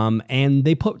 And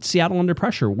they put Seattle under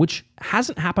pressure, which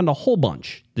hasn't happened a whole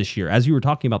bunch this year, as you were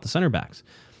talking about the center backs.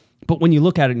 But when you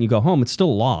look at it and you go home, it's still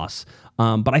a loss.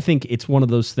 But I think it's one of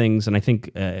those things, and I think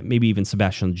maybe even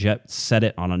Sebastian Lletget said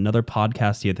it on another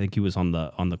podcast. I think he was on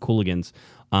the Cooligans,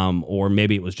 or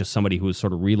maybe it was just somebody who was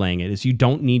sort of relaying it, is you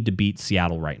don't need to beat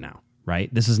Seattle right now,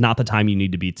 right? This is not the time you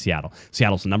need to beat Seattle.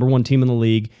 Seattle's the number 1 team in the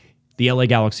league. The LA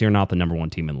Galaxy are not the number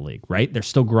 1 team in the league, right? They're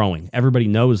still growing. Everybody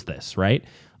knows this, right?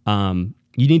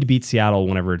 You need to beat Seattle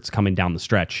whenever it's coming down the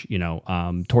stretch,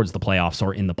 towards the playoffs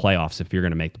or in the playoffs if you're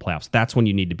going to make the playoffs. That's when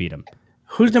you need to beat them.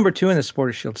 Who's number 2 in the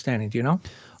Supporters Shield standing? Do you know?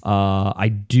 I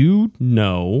do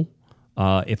know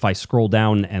if I scroll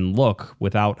down and look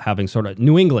without having sort of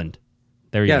New England.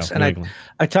 There you go. Yes, and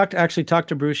I talked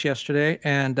to Bruce yesterday,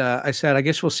 and I said, I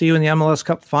guess we'll see you in the MLS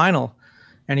Cup final.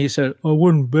 and he said, "I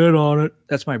wouldn't bet on it."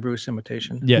 That's my Bruce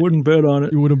imitation. Yeah. Wouldn't bet on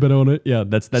it. You wouldn't bet on it. Yeah,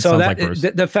 that So sounds like Bruce.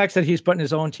 the fact that he's putting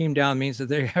his own team down means that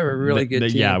they have a really good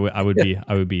team. Yeah, I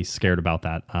would be scared about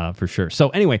that for sure. So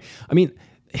anyway, I mean,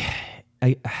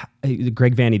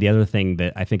 Greg Vanney, the other thing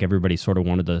that I think everybody sort of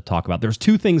wanted to talk about, there's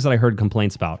two things that I heard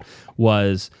complaints about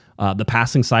was the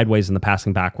passing sideways and the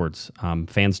passing backwards.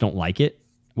 Fans don't like it,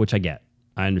 which I get.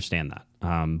 I understand that.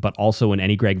 But also in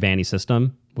any Greg Vanney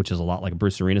system, which is a lot like a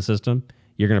Bruce Arena system,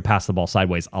 you're going to pass the ball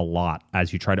sideways a lot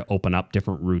as you try to open up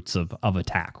different routes of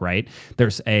attack, right?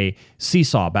 There's a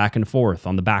seesaw back and forth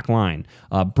on the back line.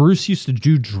 Bruce used to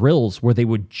do drills where they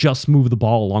would just move the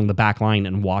ball along the back line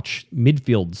and watch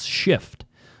midfields shift.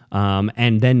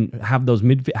 And then have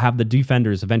the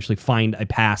defenders eventually find a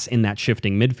pass in that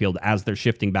shifting midfield as they're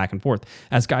shifting back and forth.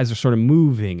 As guys are sort of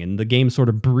moving and the game sort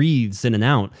of breathes in and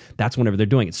out, that's whenever they're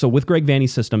doing it. So with Greg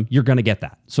Vanney's system, you're going to get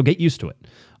that. So get used to it.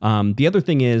 The other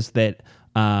thing is that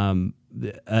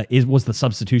was the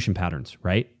substitution patterns,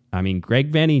 right? I mean,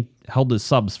 Greg Vanney held his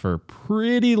subs for a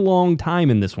pretty long time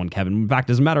in this one, Kevin. In fact,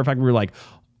 as a matter of fact, we were like,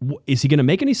 is he going to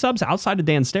make any subs outside of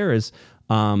Dan Steres?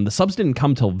 The subs didn't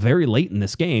come till very late in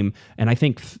this game, and I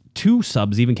think 2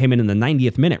 subs even came in the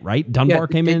 90th minute, right? Dunbar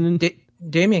came in. And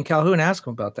Damian Calhoun asked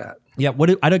him about that. Yeah,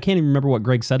 I can't even remember what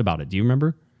Greg said about it. Do you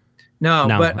remember? No,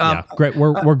 but yeah. Great.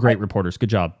 We're great reporters.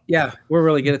 Good job. Yeah, we're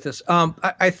really good at this.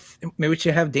 Maybe we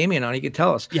should have Damian on. He could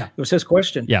tell us. Yeah, it was his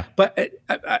question. Yeah, but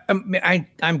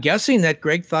I'm guessing that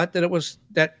Greg thought that it was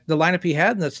that the lineup he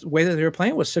had and the way that they were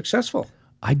playing was successful.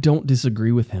 I don't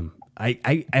disagree with him.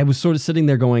 I was sort of sitting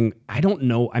there going, I don't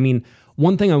know. I mean,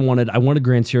 one thing I wanted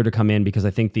Grandsir to come in because I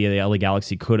think the LA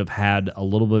Galaxy could have had a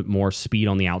little bit more speed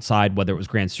on the outside, whether it was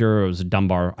Grandsir or it was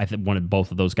Dunbar. I wanted both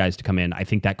of those guys to come in. I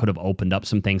think that could have opened up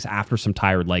some things after some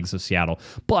tired legs of Seattle.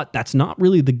 But that's not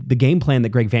really the game plan that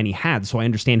Greg Vanney had, so I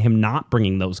understand him not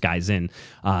bringing those guys in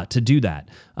to do that.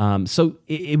 So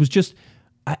it was just...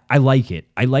 I like it.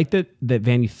 I like that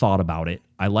Vanney thought about it.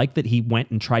 I like that he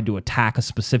went and tried to attack a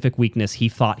specific weakness he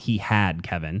thought he had,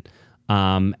 Kevin.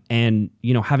 And,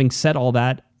 having said all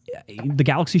that, the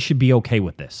Galaxy should be okay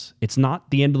with this. It's not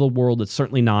the end of the world. It's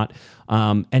certainly not.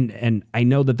 And I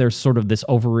know that there's sort of this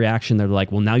overreaction. They're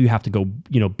like, well, now you have to go,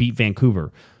 beat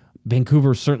Vancouver.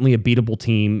 Vancouver is certainly a beatable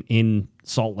team in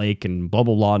Salt Lake and blah,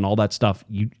 blah, blah, and all that stuff.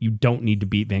 You don't need to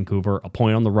beat Vancouver. A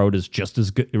point on the road is just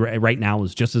as good right now,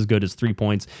 is just as good as 3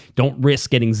 points. Don't risk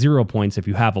getting 0 points if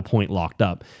you have a point locked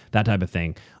up, that type of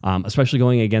thing. Especially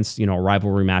going against, a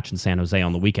rivalry match in San Jose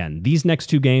on the weekend. These next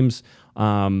 2 games,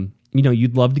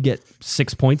 you'd love to get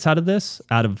 6 points out of this,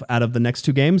 out of the next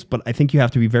 2 games, but I think you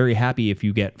have to be very happy if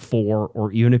you get 4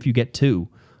 or even if you get 2.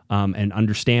 And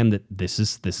understand that this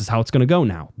is how it's going to go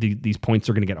now. These points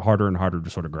are going to get harder and harder to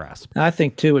sort of grasp. I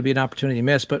think 2 would be an opportunity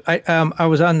missed. But I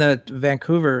was on the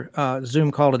Vancouver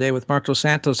Zoom call today with Mark Dos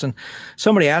Santos, and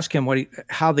somebody asked him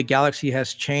how the Galaxy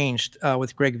has changed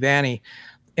with Greg Vanney,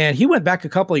 and he went back a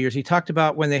couple of years. He talked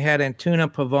about when they had Antuna,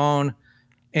 Pavone,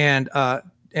 and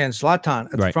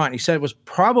Zlatan at the front. He said it was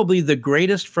probably the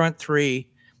greatest front 3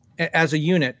 as a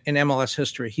unit in MLS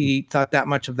history. He thought that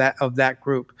much of that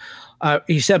group.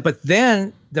 He said, but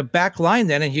then the back line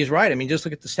then, and he's right. I mean, just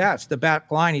look at the stats. The back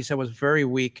line, he said, was very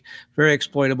weak, very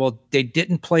exploitable. They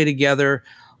didn't play together.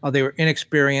 They were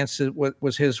inexperienced,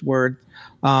 was his word.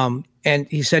 And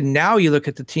he said, now you look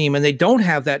at the team, and they don't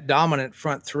have that dominant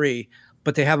front 3,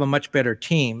 but they have a much better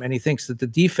team. And he thinks that the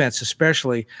defense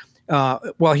especially,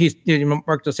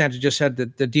 Mark Dos Santos just said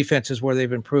that the defense is where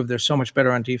they've improved. They're so much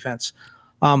better on defense.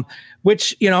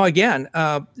 Which, again,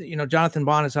 Jonathan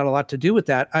Bond has had a lot to do with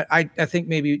that. I think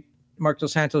maybe Mark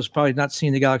Dos Santos probably not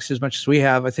seen the Galaxy as much as we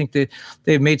have. I think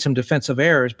they've made some defensive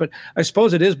errors, but I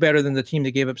suppose it is better than the team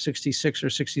that gave up 66 or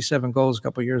 67 goals a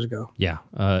couple of years ago. Yeah.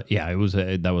 It was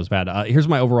that was bad. Here's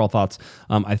my overall thoughts.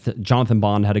 Jonathan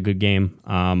Bond had a good game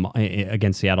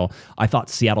against Seattle. I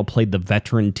thought Seattle played the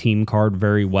veteran team card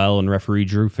very well, and referee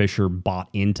Drew Fisher bought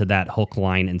into that hook,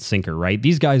 line, and sinker, right?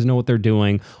 These guys know what they're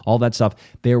doing, all that stuff.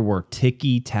 There were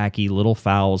ticky-tacky little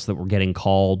fouls that were getting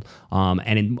called,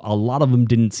 and a lot of them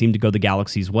didn't seem to go the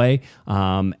Galaxy's way.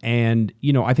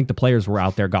 I think the players were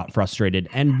out there, got frustrated,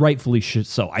 and rightfully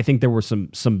so. I think there were some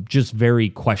just very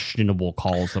questionable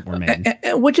calls that were made.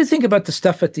 And what do you think about the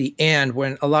stuff at the end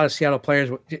when a lot of Seattle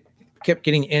players kept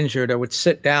getting injured or would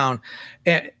sit down?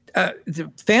 And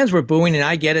the fans were booing, and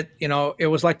I get it. It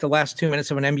was like the last 2 minutes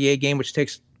of an NBA game, which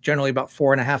takes generally about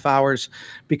 4.5 hours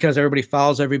because everybody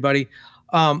fouls everybody.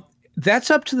 That's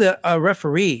up to the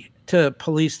referee to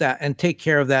police that and take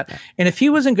care of that. And if he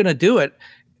wasn't going to do it,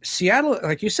 Seattle,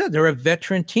 like you said, they're a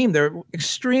veteran team. They're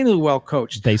extremely well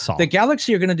coached. They saw the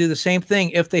Galaxy are going to do the same thing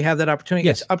if they have that opportunity.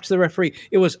 Yes. It's up to the referee.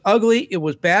 It was ugly. It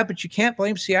was bad, but you can't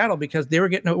blame Seattle because they were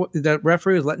the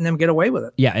referee was letting them get away with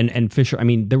it. Yeah, and Fisher, I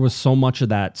mean, there was so much of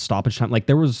that stoppage time. Like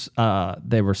there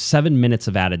were 7 minutes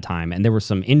of added time, and there were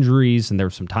some injuries, and there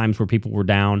were some times where people were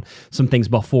down, some things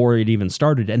before it even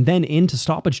started, and then into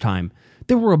stoppage time.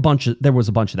 There was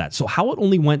a bunch of that. So how it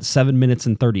only went 7 minutes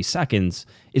and 30 seconds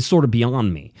is sort of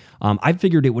beyond me. I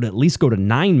figured it would at least go to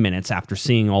 9 minutes after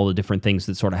seeing all the different things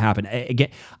that sort of happened. Again,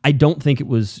 I don't think it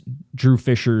was Drew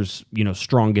Fisher's,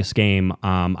 strongest game.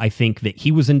 I think that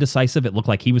he was indecisive. It looked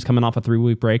like he was coming off a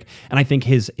 3-week break, and I think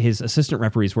his assistant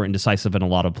referees were indecisive in a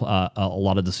lot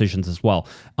of decisions as well.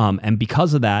 And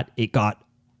because of that, it got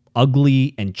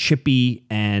ugly and chippy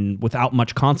and without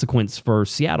much consequence for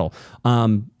Seattle.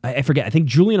 I forget. I think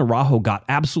Julian Araujo got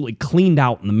absolutely cleaned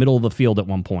out in the middle of the field at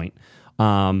one point.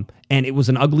 And it was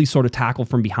an ugly sort of tackle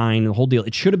from behind, the whole deal.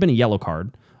 It should have been a yellow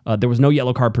card. There was no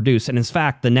yellow card produced. And in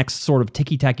fact, the next sort of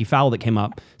ticky-tacky foul that came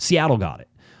up, Seattle got it.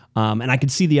 And I could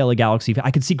see the LA Galaxy.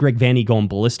 I could see Greg Vanney going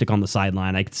ballistic on the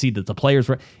sideline. I could see that the players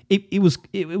were. It was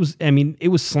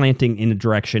slanting in a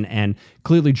direction, and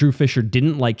clearly Drew Fisher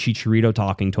didn't like Chicharito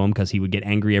talking to him because he would get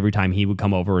angry every time he would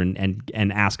come over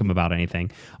and ask him about anything.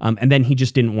 And then he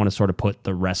just didn't want to sort of put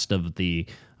the rest of the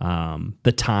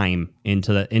time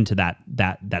into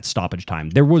that stoppage time.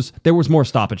 There was more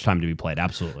stoppage time to be played.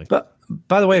 Absolutely. But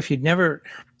by the way, if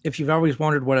you've always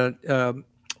wondered what a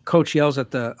coach yells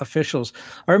at the officials.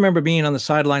 I remember being on the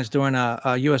sidelines during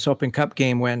a U.S. Open Cup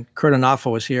game when Kurt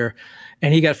Onalfo was here,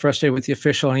 and he got frustrated with the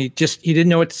official, and he didn't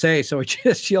know what to say, so he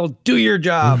just yelled, "Do your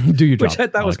job," do your job, which I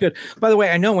thought was good. By the way,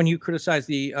 I know when you criticized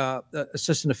the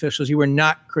assistant officials, you were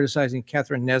not criticizing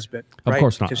Catherine Nesbitt, right? Of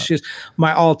course not. Because she's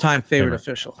my all-time favorite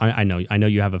official. I know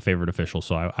you have a favorite official,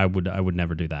 so I would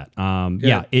never do that.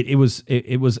 Yeah, it was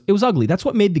ugly. That's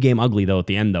what made the game ugly, though. At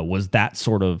the end, though, was that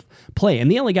sort of play,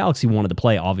 and the LA Galaxy wanted to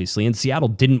play, obviously, and Seattle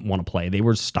didn't want to play. They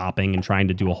were stopping and trying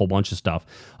to do a whole bunch of stuff.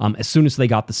 As soon as they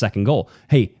got the second goal,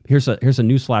 hey, here's a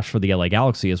newsflash for the LA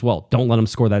Galaxy as well. Don't let them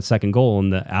score that second goal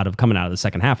coming out of the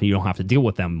second half, and you don't have to deal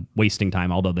with them wasting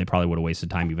time. Although they probably would have wasted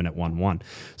time even at 1-1.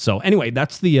 So anyway,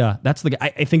 that's the.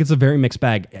 I think it's a very mixed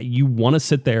bag. You want to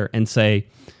sit there and say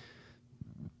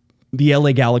the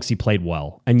LA Galaxy played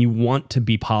well, and you want to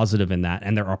be positive in that,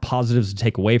 and there are positives to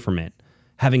take away from it.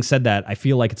 Having said that, I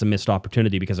feel like it's a missed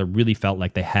opportunity because I really felt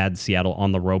like they had Seattle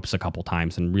on the ropes a couple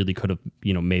times and really could have,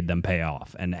 made them pay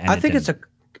off. And I think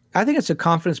it's a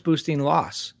confidence boosting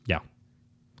loss. Yeah.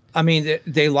 I mean,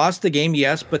 they lost the game,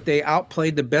 yes, but they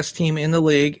outplayed the best team in the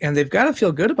league, and they've got to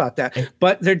feel good about that.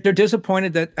 But they're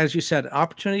disappointed that, as you said,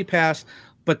 opportunity passed,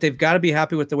 but they've got to be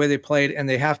happy with the way they played, and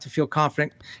they have to feel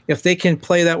confident. If they can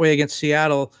play that way against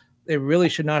Seattle, they really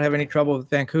should not have any trouble with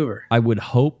Vancouver. I would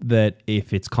hope that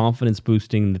if it's confidence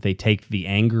boosting, that they take the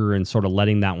anger and sort of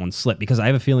letting that one slip, because I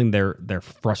have a feeling they're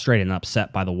frustrated and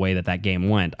upset by the way that game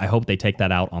went. I hope they take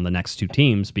that out on the next two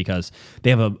teams because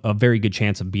they have a very good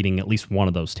chance of beating at least one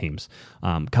of those teams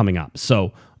coming up.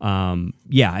 So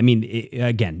yeah, I mean,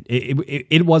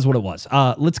 it was what it was.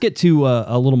 Let's get to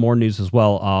a little more news as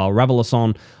well.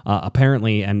 Révélation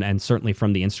apparently, and certainly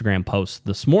from the Instagram post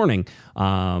this morning,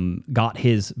 got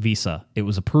his visa. It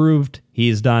was approved. He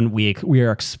is done. We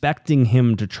are expecting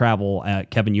him to travel.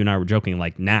 Kevin, you and I were joking,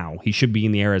 like now. He should be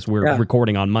in the air as we're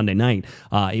recording on Monday night.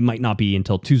 It might not be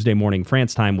until Tuesday morning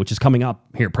France time, which is coming up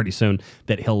here pretty soon,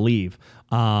 that he'll leave.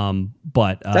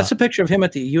 But that's a picture of him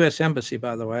at the U.S. Embassy,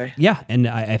 by the way. Yeah, and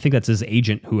I think that's his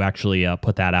agent who actually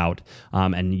put that out.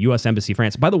 And U.S. Embassy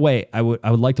France. By the way, I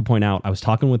would like to point out, I was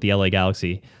talking with the LA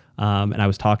Galaxy, and I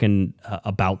was talking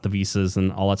about the visas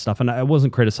and all that stuff, and I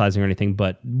wasn't criticizing or anything,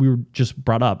 but we were just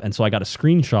brought up, and so I got a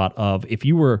screenshot of if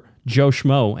you were Joe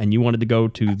Schmo and you wanted to go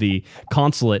to the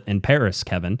consulate in Paris,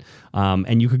 Kevin,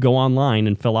 and you could go online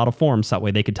and fill out a form so that way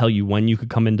they could tell you when you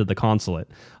could come into the consulate.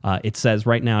 It says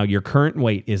right now your current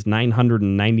wait is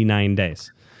 999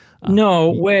 days. No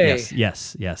way.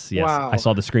 Yes. Wow. I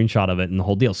saw the screenshot of it and the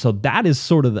whole deal. So that is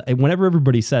sort of whenever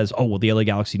everybody says, oh, well, the LA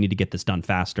Galaxy need to get this done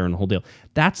faster and the whole deal,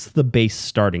 that's the base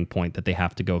starting point that they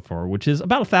have to go for, which is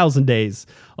about 1,000 days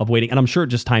of waiting. And I'm sure it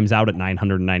just times out at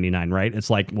 999, right?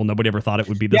 It's like, well, nobody ever thought it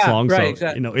would be this long. Right, so,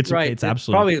 exactly. It's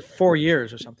absolutely probably 4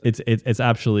 years or something. It's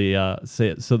absolutely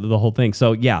so the whole thing.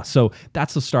 So yeah, so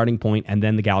that's the starting point, and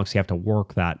then the Galaxy have to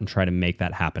work that and try to make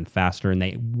that happen faster, and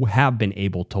they have been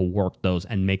able to work those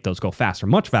and make those go faster,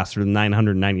 much faster than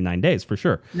 999 days for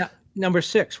sure. Now, number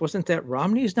 6, wasn't that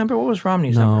Romney's number? What was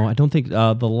Romney's number? No, I don't think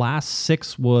the last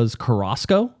 6 was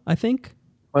Carrasco, I think.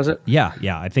 Was it?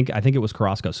 Yeah. I think it was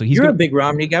Carrasco. So You're a big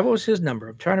Romney guy. What was his number?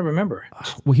 I'm trying to remember.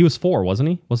 Well, he was 4, wasn't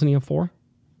he? Wasn't he a 4?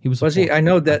 Was he? I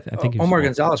know that I think Omar 4.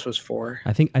 Gonzalez was 4.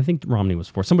 I think Romney was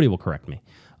 4. Somebody will correct me.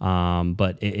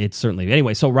 But it's certainly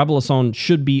anyway. So Rabelason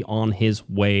should be on his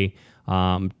way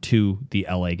to the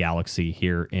LA Galaxy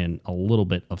here in a little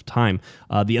bit of time.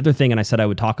 The other thing, and I said I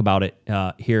would talk about it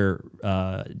here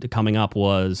coming up,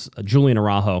 was Julian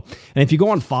Araujo. And if you go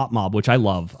on FOTMob, which I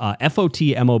love,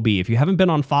 FOTMOB, if you haven't been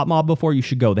on FOTMob before, you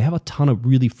should go. They have a ton of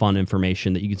really fun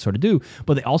information that you can sort of do,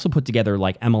 but they also put together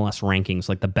like MLS rankings,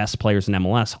 like the best players in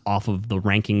MLS off of the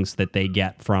rankings that they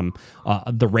get from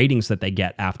the ratings that they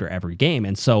get after every game.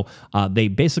 And so they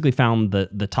basically found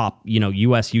the top,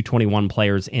 US U21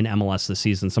 players in MLS this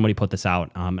season. Somebody put this out,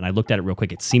 and I looked at it real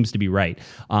quick. It seems to be right.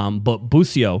 But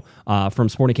Busio from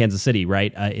Sporting Kansas City,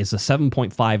 right, is a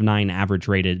 7.59 average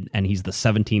rated, and he's the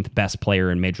 17th best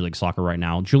player in Major League Soccer right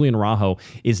now. Julian Araujo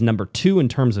is number 2 in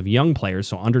terms of young players,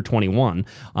 so under 21,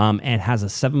 and has a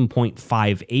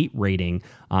 7.58 rating,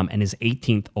 and is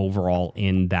 18th overall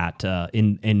in that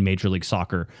in Major League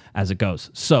Soccer as it goes.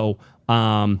 So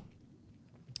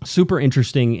super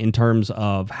interesting in terms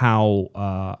of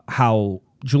how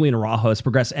Julian Araujo has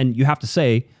progressed. And you have to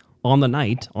say,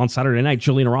 on Saturday night,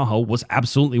 Julian Araujo was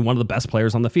absolutely one of the best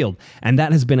players on the field. And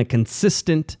that has been a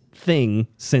consistent thing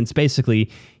since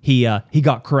basically he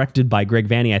got corrected by Greg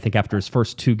Vanney, I think, after his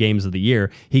first 2 games of the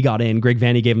year. He got in, Greg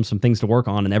Vanney gave him some things to work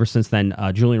on, and ever since then,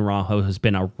 Julian Araujo has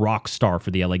been a rock star for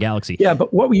the LA Galaxy. Yeah,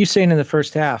 but what were you saying in the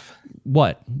first half?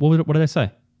 What did I say?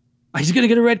 He's going to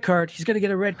get a red card. He's going to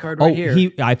get a red card right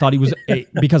here. I thought he was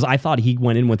because I thought he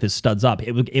went in with his studs up.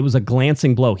 It was a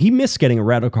glancing blow. He missed getting a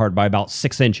red card by about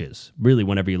 6 inches, really,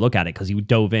 whenever you look at it, because he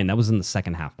dove in. That was in the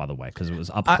second half, by the way, because it was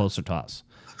up closer to us.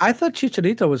 I thought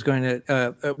Chicharito was going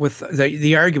to, with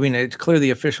the arguing, it's clear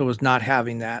the official was not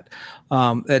having that.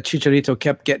 That Chicharito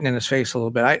kept getting in his face a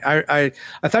little bit. I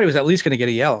thought he was at least going to get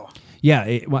a yellow.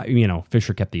 Yeah,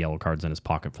 Fisher kept the yellow cards in his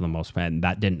pocket for the most part, and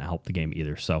that didn't help the game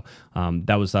either. So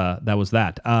that was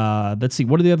that. Let's see,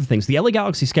 what are the other things? The LA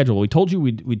Galaxy schedule. We told you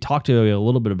we'd talk to you a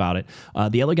little bit about it.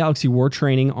 The LA Galaxy were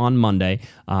training on Monday,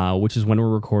 which is when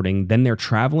we're recording. Then they're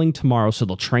traveling tomorrow, so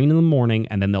they'll train in the morning,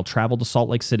 and then they'll travel to Salt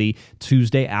Lake City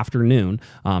Tuesday afternoon.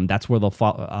 That's where they'll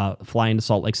fly into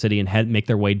Salt Lake City and make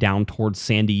their way down towards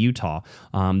Sandy, Utah.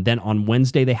 Then on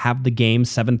Wednesday, they have the game,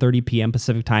 7:30 p.m.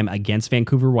 Pacific time against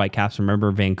Vancouver Whitecaps.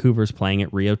 Remember, Vancouver's playing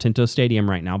at Rio Tinto Stadium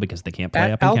right now because they can't play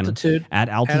up in Canada. At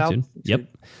altitude. Yep.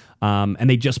 And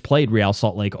they just played Real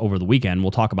Salt Lake over the weekend.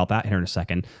 We'll talk about that here in a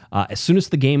second. As soon as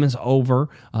the game is over,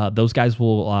 those guys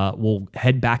will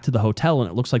head back to the hotel,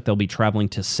 and it looks like they'll be traveling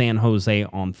to San Jose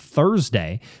on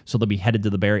Thursday. So they'll be headed to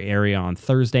the Bay Area on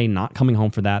Thursday, not coming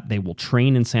home for that. They will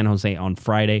train in San Jose on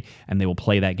Friday, and they will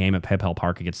play that game at PayPal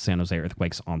Park against San Jose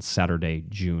Earthquakes on Saturday,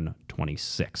 June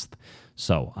 26th.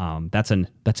 So that's an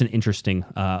interesting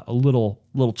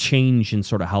little change in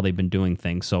sort of how they've been doing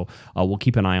things. So we'll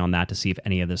keep an eye on that to see if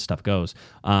any of this stuff goes.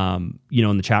 In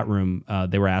the chat room,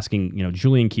 they were asking,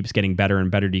 Julian keeps getting better and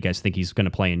better. Do you guys think he's going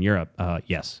to play in Europe?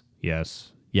 Yes.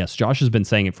 Josh has been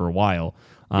saying it for a while.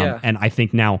 And I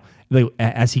think now,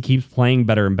 as he keeps playing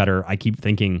better and better, I keep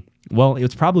thinking, well,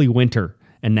 it's probably winter.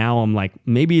 And now I'm like,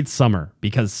 maybe it's summer,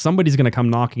 because somebody's going to come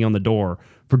knocking on the door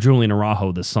for Julian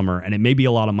Araujo this summer, and it may be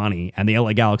a lot of money, and the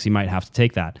LA Galaxy might have to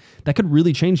take that. That could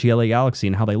really change the LA Galaxy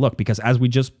and how they look, because as we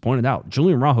just pointed out,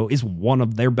 Julian Araujo is one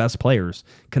of their best players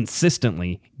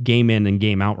consistently, game in and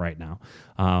game out right now.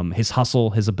 His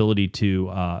hustle, his ability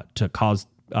to cause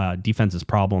defenses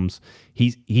problems,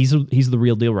 he's the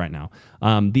real deal right now.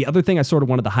 The other thing I sort of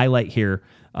wanted to highlight here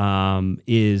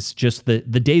is just the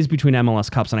days between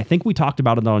MLS Cups. And I think we talked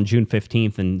about it on June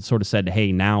 15th and sort of said,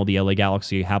 hey, now the LA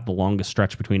Galaxy have the longest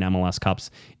stretch between MLS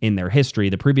Cups in their history.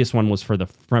 The previous one was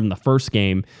from the first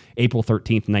game, April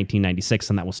 13th, 1996,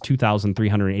 and that was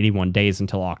 2,381 days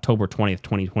until October 20th,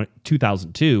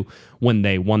 2002, when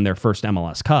they won their first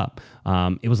MLS Cup.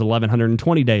 It was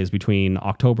 1,120 days between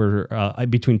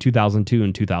 2002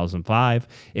 and 2005.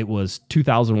 It was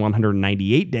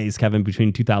 2,198 days, Kevin,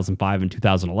 between 2005 and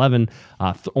 2011.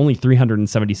 Only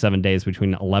 377 days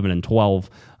between 11 and 12.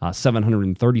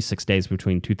 736 days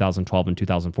between 2012 and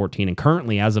 2014. And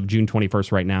currently, as of June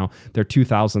 21st right now, they're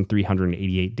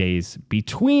 2,388 days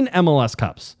between MLS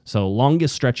Cups. So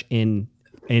longest stretch in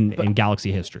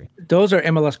Galaxy history. Those are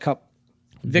MLS Cup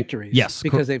victories. Yes,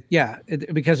 because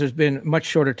because there's been much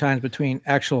shorter times between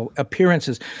actual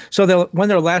appearances. So they'll won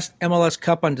their last MLS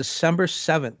Cup on December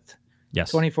 7th. Yes,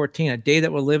 2014, a day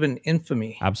that will live in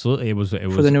infamy. Absolutely, it was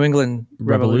for the New England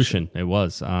Revolution. It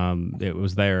was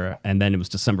there, and then it was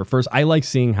December 1st. I like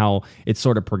seeing how it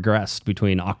sort of progressed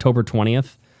between October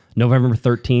 20th November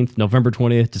 13th, November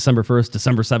 20th, December 1st,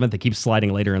 December 7th. It keeps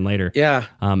sliding later and later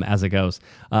as it goes.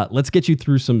 Let's get you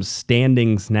through some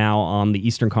standings now on the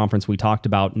Eastern Conference. We talked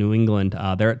about New England.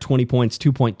 They're at 20 points,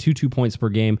 2.22 points per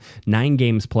game, 9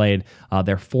 games played.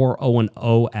 They're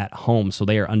 4-0-0 at home, so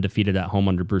they are undefeated at home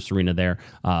under Bruce Arena there.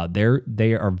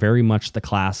 They are very much the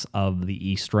class of the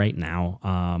East right now,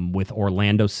 with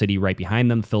Orlando City right behind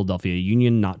them, Philadelphia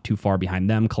Union not too far behind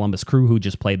them, Columbus Crew, who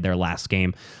just played their last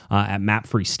game at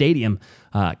MAP-free Stadium,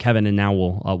 Kevin, and now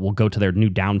we'll go to their new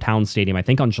downtown stadium. I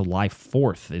think on July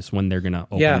 4th is when they're going to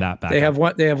open that back. They have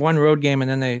one road game, and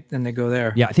then they go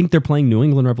there. Yeah, I think they're playing New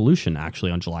England Revolution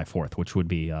actually on July 4th, which would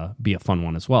be a fun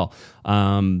one as well.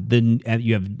 Then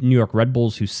you have New York Red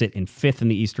Bulls, who sit in 5th in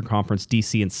the Eastern Conference,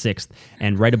 DC in 6th,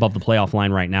 and right above the playoff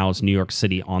line right now is New York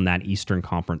City on that Eastern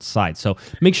Conference side. So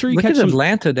make sure you Look catch at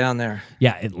Atlanta down there.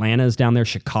 Yeah, Atlanta's down there,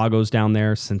 Chicago's down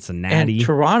there, Cincinnati, and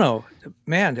Toronto.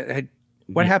 Man,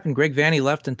 what happened? Greg Vanney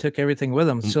left and took everything with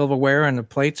him, silverware and the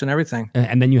plates and everything.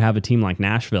 And then you have a team like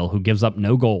Nashville, who gives up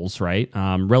no goals, right?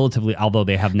 Relatively, although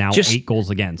they have now 8 goals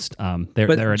against.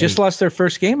 They're just lost their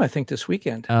first game, I think, this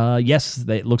weekend. Yes,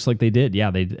 it looks like they did.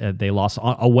 Yeah, they lost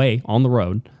away on the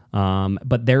road.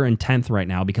 But they're in 10th right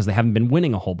now because they haven't been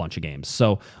winning a whole bunch of games.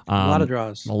 So a lot of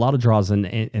draws. A lot of draws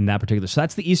in that particular. So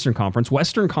that's the Eastern Conference.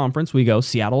 Western Conference, we go.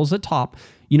 Seattle is at top.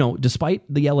 You know, despite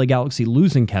the LA Galaxy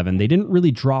losing, Kevin, they didn't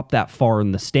really drop that far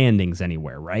in the standings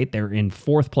anywhere, right? They're in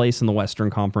 4th place in the Western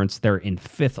Conference. They're in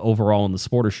 5th overall in the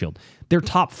Supporter Shield. They're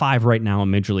top 5 right now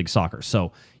in Major League Soccer.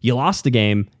 So you lost the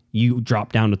game. You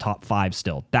drop down to top 5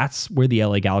 still. That's where the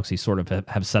LA Galaxy sort of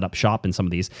have set up shop in some of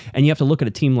these. And you have to look at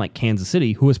a team like Kansas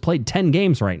City, who has played 10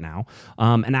 games right now,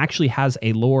 and actually has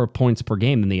a lower points per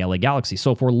game than the LA Galaxy.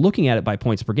 So if we're looking at it by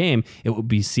points per game, it would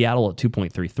be Seattle at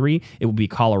 2.33, it would be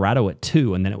Colorado at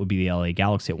 2, and then it would be the LA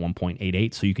Galaxy at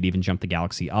 1.88. So you could even jump the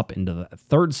Galaxy up into the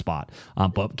 3rd spot.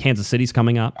 But Kansas City's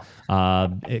coming up.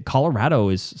 Colorado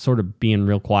is sort of being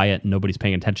real quiet. Nobody's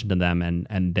paying attention to them,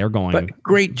 and they're going. But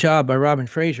great job by Robin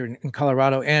Fraser in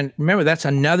Colorado. And remember, that's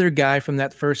another guy from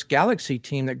that first Galaxy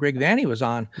team that Greg Vanney was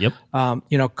on. Yep.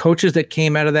 Coaches that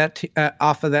came out of that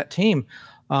off of that team.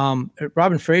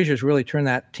 Robin Fraser's really turned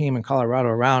that team in Colorado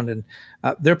around, and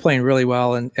they're playing really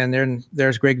well. And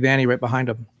there's Greg Vanney right behind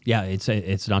them. Yeah,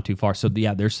 it's not too far. So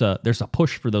yeah, there's a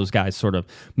push for those guys sort of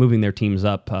moving their teams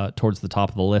up towards the top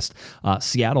of the list.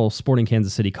 Seattle, Sporting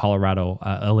Kansas City, Colorado,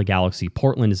 LA Galaxy,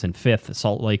 Portland is in 5th.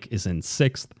 Salt Lake is in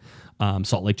 6th.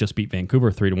 Salt Lake just beat Vancouver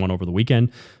 3-1 over the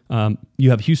weekend. You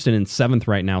have Houston in 7th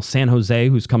right now. San Jose,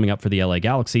 who's coming up for the LA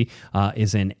Galaxy,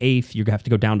 is in 8th. You're going to have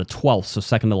to go down to 12th, so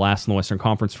second to last in the Western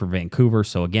Conference for Vancouver.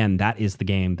 So again, that is the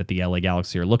game that the LA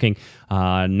Galaxy are looking.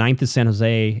 9th is San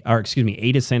Jose,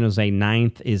 8th is San Jose.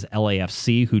 9th is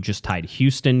LAFC, who just tied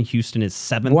Houston. Houston is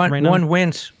 7th right now.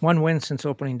 One win since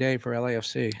opening day for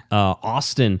LAFC.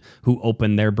 Austin, who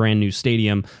opened their brand new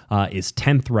stadium, is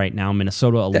 10th right now.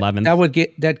 Minnesota 11th. That would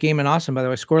get that game in Austin, by the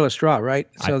way, scoreless draw, right?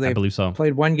 So I believe so.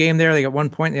 Played one game there. They got 1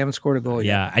 point. They haven't scored a goal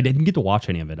yet. Yeah, I didn't get to watch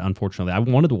any of it, unfortunately. I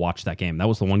wanted to watch that game. That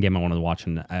was the one game I wanted to watch,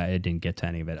 and I didn't get to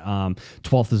any of it.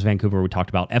 12th is Vancouver, we talked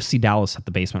about. FC Dallas at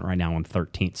the basement right now on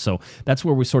 13th. So that's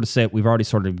where we sort of sit. We've already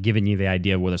sort of given you the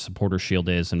idea of where the Supporter Shield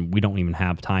is, and we don't even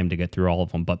have time to get through all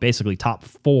of them. But basically, top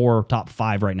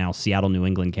 5 right now: Seattle, New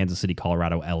England, Kansas City,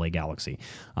 Colorado, LA Galaxy.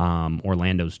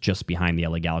 Orlando's just behind the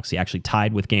LA Galaxy, actually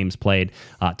tied with games played,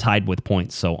 tied with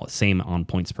points. So same on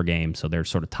points per game. So they're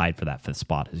sort of tied for that 5th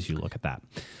spot as you look at that.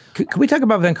 Can we talk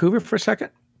about Vancouver for a second?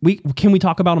 Can we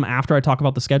talk about them after I talk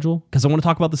about the schedule? Because I want to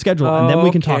talk about the schedule, and then we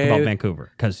can talk about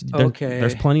Vancouver, because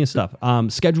there's plenty of stuff.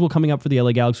 Schedule coming up for the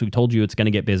LA Galaxy. We told you it's going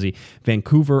to get busy.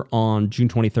 Vancouver on June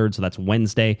 23rd, so that's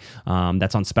Wednesday.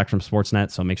 That's on Spectrum Sportsnet,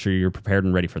 so make sure you're prepared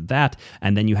and ready for that.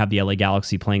 And then you have the LA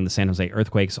Galaxy playing the San Jose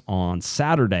Earthquakes on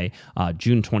Saturday,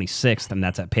 June 26th, and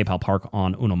that's at PayPal Park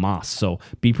on Uno Mas. So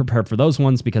be prepared for those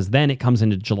ones, because then it comes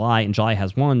into July, and July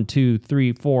has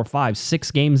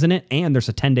 6 games in it, and there's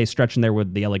a 10-day stretch in there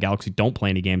with the LA Galaxy don't play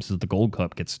any games as the Gold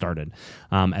Cup gets started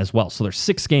as well. So there's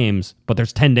 6 games, but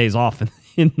there's 10 days off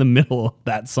in the middle of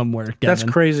that somewhere, Kevin. That's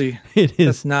crazy. It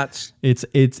is. That's nuts.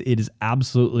 It is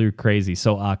absolutely crazy.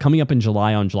 So coming up in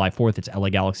July, on July 4th, it's LA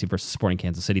Galaxy versus Sporting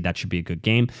Kansas City. That should be a good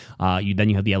game. Then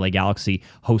you have the LA Galaxy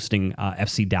hosting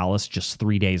FC Dallas just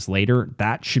 3 days later.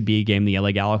 That should be a game the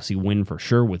LA Galaxy win for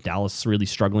sure, with Dallas really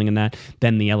struggling in that.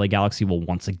 Then the LA Galaxy will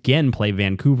once again play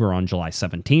Vancouver on July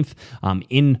 17th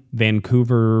in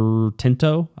Vancouver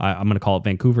Tinto. I'm going to call it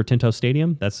Vancouver Tinto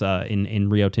Stadium. That's in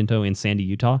Rio Tinto in Sandy,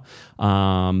 Utah.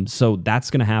 So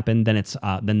that's going to happen. Then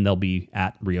then they'll be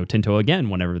at Rio Tinto again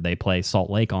whenever they play Salt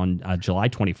Lake on July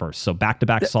 21st. So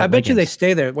back-to-back Salt Lake. I bet you games. they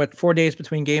stay there. 4 days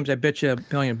between games? I bet you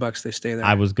 $1 million they stay there.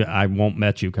 I won't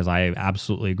bet you because I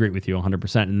absolutely agree with you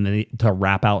 100%. And then to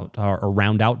wrap out or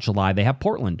round out July, they have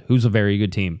Portland, who's a very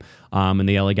good team. And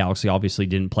the LA Galaxy obviously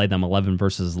didn't play them 11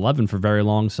 versus 11 for very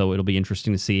long, so it'll be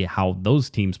interesting to see how those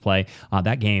teams play.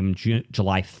 That game,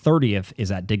 July 30th,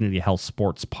 is at Dignity Health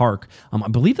Sports Park. I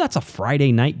believe that's a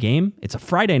Friday night game. It's a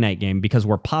Friday night game because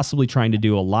we're possibly trying to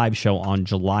do a live show on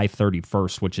July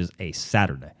 31st, which is a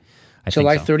Saturday.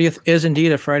 July 30th is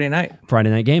indeed a Friday night.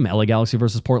 Friday night game, LA Galaxy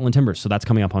versus Portland Timbers. So that's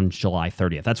coming up on July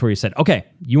 30th. That's where you said, okay,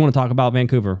 you want to talk about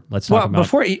Vancouver? Let's talk about. Well,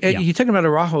 before you talking about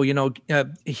Araujo,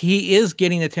 he is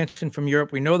getting attention from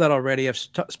Europe. We know that already. I've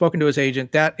spoken to his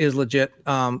agent. That is legit.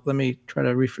 Let me try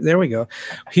to there we go.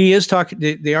 He is talking.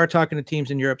 They are talking to teams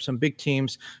in Europe, some big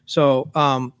teams. So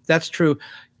that's true.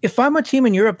 If I'm a team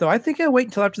in Europe, though, I think I wait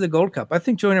until after the Gold Cup. I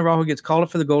think Joey Araujo gets called up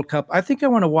for the Gold Cup. I think I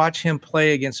want to watch him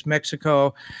play against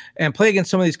Mexico and play against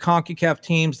some of these CONCACAF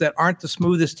teams that aren't the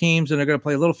smoothest teams and are going to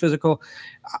play a little physical,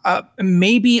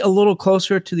 maybe a little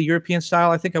closer to the European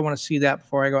style. I think I want to see that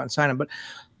before I go out and sign him. But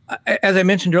as I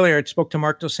mentioned earlier, I spoke to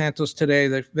Mark Dos Santos today,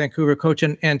 the Vancouver coach,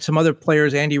 and some other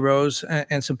players, Andy Rose,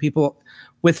 and some people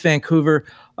with Vancouver.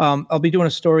 I'll be doing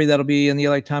a story that'll be in the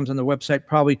LA Times on the website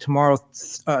probably tomorrow,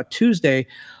 Tuesday.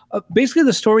 Basically,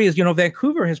 the story is,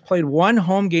 Vancouver has played one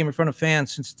home game in front of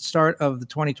fans since the start of the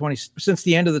 2020, since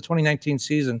the end of the 2019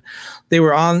 season. They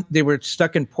were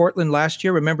stuck in Portland last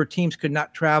year. Remember, teams could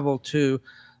not travel to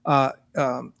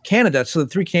Canada, so the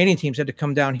 3 Canadian teams had to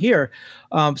come down here.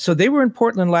 So they were in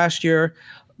Portland last year.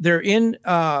 They're in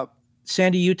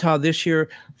Sandy, Utah this year.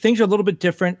 Things are a little bit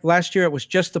different. Last year, it was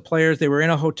just the players. They were in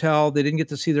a hotel. They didn't get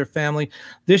to see their family.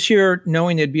 This year,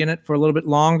 knowing they'd be in it for a little bit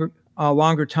longer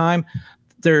time,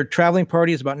 their traveling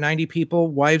party is about 90 people.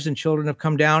 Wives and children have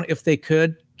come down if they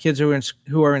could. Kids who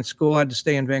are in school had to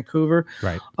stay in Vancouver.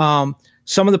 Right.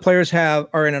 Some of the players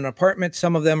are in an apartment.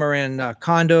 Some of them are in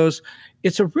condos.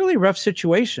 It's a really rough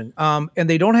situation. And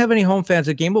they don't have any home fans.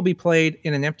 The game will be played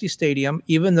in an empty stadium,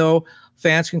 even though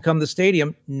fans can come to the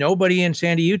stadium. Nobody in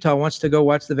Sandy, Utah wants to go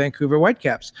watch the Vancouver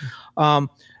Whitecaps.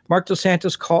 Mark Dos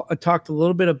Santos talked a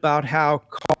little bit about how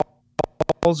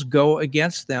calls go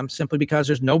against them simply because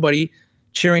there's nobody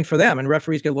cheering for them, and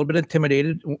referees get a little bit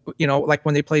intimidated. Like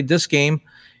when they played this game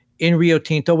in Rio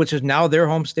Tinto, which is now their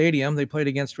home stadium. They played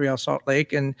against Real Salt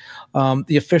Lake, and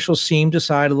the officials seemed to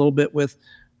side a little bit with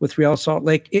Real Salt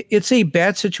Lake. It's a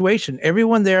bad situation.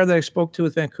 Everyone there that I spoke to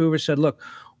with Vancouver said, look,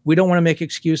 we don't want to make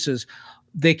excuses.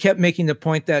 They kept making the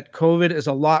point that COVID is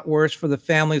a lot worse for the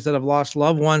families that have lost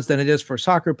loved ones than it is for a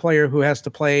soccer player who has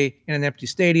to play in an empty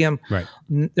stadium. Right.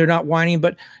 They're not whining,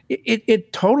 but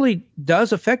it totally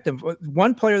does affect them.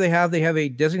 One player they have a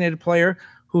designated player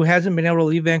who hasn't been able to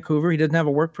leave Vancouver. He doesn't have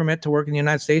a work permit to work in the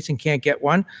United States and can't get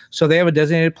one. So they have a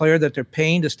designated player that they're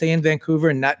paying to stay in Vancouver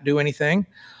and not do anything.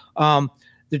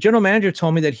 The general manager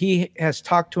told me that he has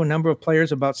talked to a number of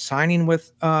players about signing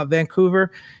with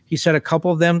Vancouver. He said a couple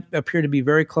of them appear to be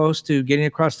very close to getting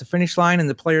across the finish line. And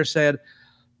the player said,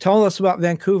 tell us about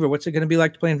Vancouver. What's it going to be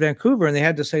like to play in Vancouver? And they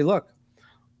had to say, look,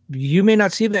 you may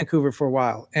not see Vancouver for a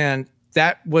while. And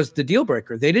that was the deal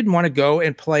breaker. They didn't want to go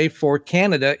and play for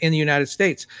Canada in the United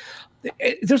States.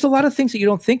 There's a lot of things that you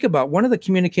don't think about. One of the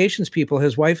communications people,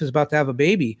 his wife is about to have a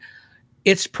baby.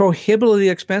 It's prohibitively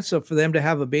expensive for them to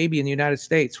have a baby in the United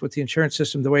States with the insurance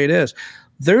system the way it is.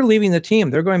 They're leaving the team.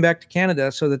 They're going back to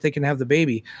Canada so that they can have the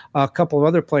baby. A couple of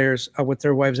other players with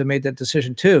their wives have made that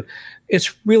decision too.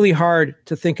 It's really hard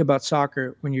to think about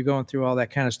soccer when you're going through all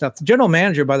that kind of stuff. The general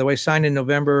manager, by the way, signed in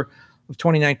November of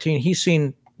 2019. He's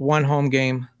seen one home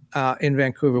game in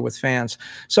Vancouver with fans.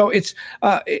 So it's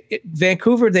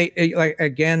Vancouver.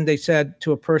 They said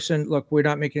to a person, look, we're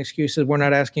not making excuses. We're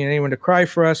not asking anyone to cry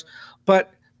for us,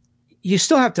 but you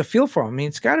still have to feel for them. I mean,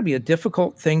 it's got to be a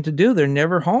difficult thing to do. They're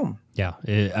never home. Yeah.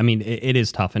 It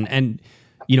is tough. And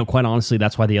quite honestly,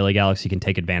 that's why the LA Galaxy can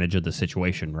take advantage of the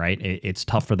situation, right? It's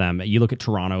tough for them. You look at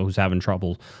Toronto, who's having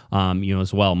trouble,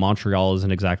 as well. Montreal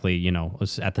isn't exactly,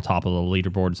 at the top of the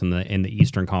leaderboards in the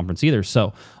Eastern Conference either.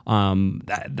 So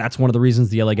that's one of the reasons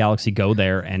the LA Galaxy go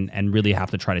there and really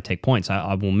have to try to take points.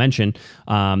 I will mention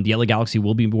the LA Galaxy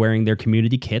will be wearing their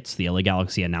community kits. The LA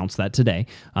Galaxy announced that today.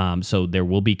 So there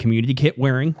will be community kit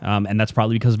wearing, and that's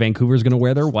probably because Vancouver is going to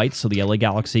wear their whites, so the LA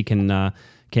Galaxy can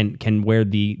wear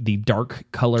the dark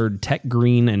colored tech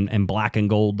green and black and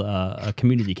gold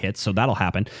community kits. So that'll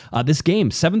happen. This game,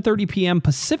 7:30 p.m.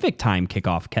 Pacific time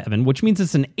kickoff, Kevin, which means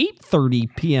it's an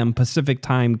 8:30 p.m. Pacific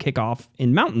time kickoff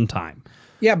in Mountain time.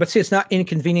 Yeah, but see, it's not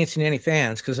inconveniencing any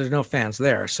fans because there's no fans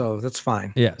there, so that's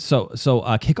fine. Yeah. So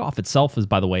kickoff itself is,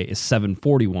 by the way, is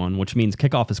 7:41, which means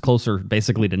kickoff is closer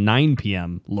basically to 9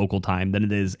 p.m. local time than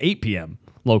it is 8 p.m.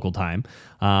 local time.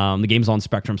 The game's on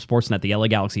Spectrum Sportsnet. The LA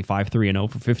Galaxy 5-3-0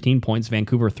 for 15 points.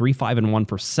 Vancouver 3-5-1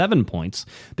 for 7 points.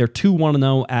 They're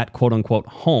 2-1-0 at quote unquote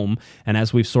home. And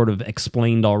as we've sort of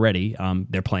explained already,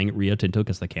 they're playing at Rio Tinto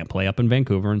because they can't play up in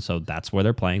Vancouver, and so that's where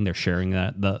they're playing. They're sharing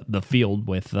the field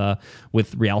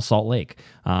with Real Salt Lake.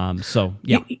 So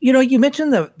yeah, you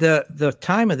mentioned the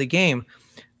time of the game.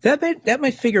 That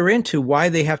might figure into why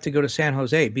they have to go to San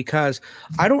Jose, because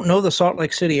I don't know the Salt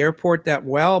Lake City airport that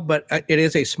well, but it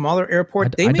is a smaller airport. I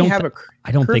don't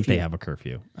think they have a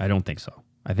curfew. I don't think so.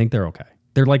 I think they're okay.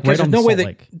 They're like right on the Salt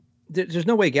Lake. There's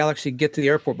no way Galaxy get to the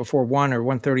airport before 1 or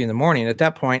 1:30 in the morning. At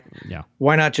that point,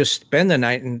 why not just spend the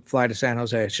night and fly to San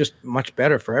Jose? It's just much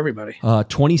better for everybody.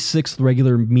 26th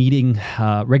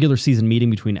regular season meeting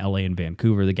between LA and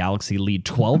Vancouver. The Galaxy lead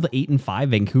 12-8-5.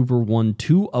 Vancouver won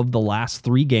 2 of the last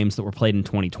 3 games that were played in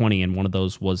 2020, and one of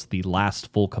those was the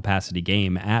last full capacity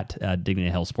game at Dignity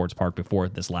Health Sports Park before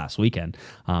this last weekend.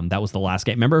 That was the last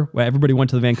game. Remember, everybody went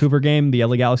to the Vancouver game. The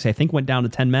LA Galaxy, I think, went down to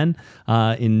 10 men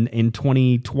in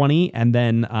 2020. And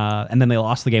then they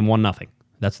lost the game 1-0.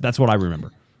 That's what I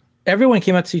remember. Everyone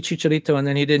came out to see Chicharito, and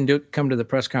then he didn't come to the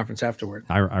press conference afterward.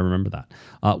 I remember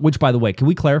that. Which, by the way, can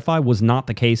we clarify, was not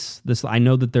the case. I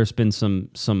know that there's been some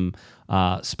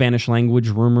Spanish language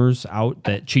rumors out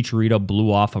that Chicharito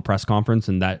blew off a press conference,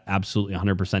 and that absolutely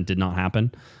 100% did not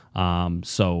happen.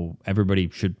 So everybody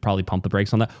should probably pump the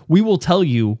brakes on that. We will tell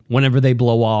you whenever they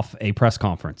blow off a press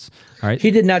conference. All right.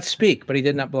 He did not speak, but he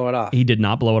did not blow it off. He did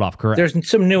not blow it off. Correct. There's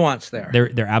some nuance there.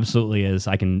 There absolutely is.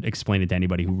 I can explain it to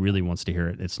anybody who really wants to hear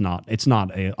it. It's not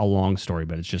a long story,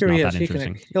 but it's just not that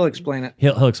interesting. He'll explain it.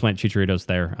 He'll explain it. Chicharito's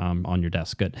there on your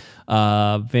desk. Good.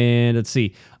 Let's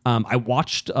see. I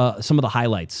watched some of the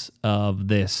highlights of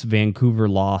this Vancouver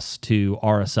loss to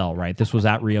RSL, right? This was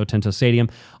at Rio Tinto Stadium.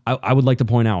 I would like to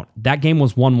point out that game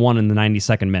was 1-1 in the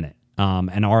 92nd minute.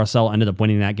 And RSL ended up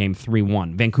winning that game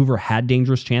 3-1. Vancouver had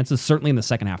dangerous chances, certainly in the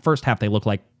second half. First half, they looked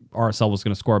like RSL was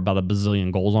going to score about a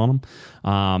bazillion goals on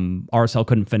them. RSL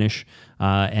couldn't finish,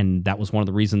 and that was one of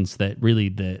the reasons that really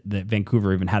that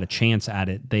Vancouver even had a chance at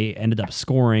it. They ended up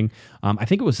scoring, I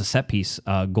think it was a set piece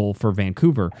goal for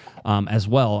Vancouver as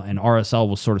well, and RSL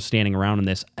was sort of standing around in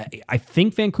this. I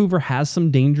think Vancouver has some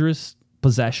dangerous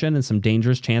possession and some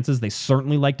dangerous chances. They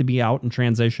certainly like to be out in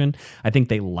transition. I think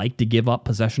they like to give up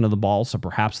possession of the ball, so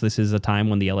perhaps this is a time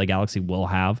when the LA Galaxy will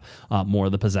have more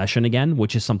of the possession again,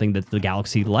 which is something that the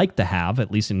Galaxy like to have, at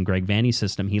least in Greg Vanney's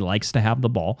system. He likes to have the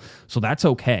ball, so that's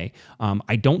okay.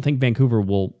 I don't think Vancouver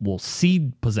will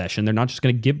cede possession. They're not just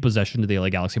going to give possession to the LA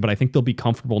Galaxy, but I think they'll be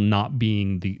comfortable not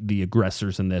being the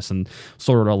aggressors in this and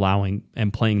sort of allowing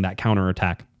and playing that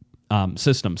counterattack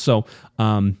system. So,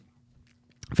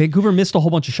 Vancouver missed a whole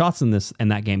bunch of shots in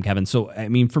that game, Kevin. So, I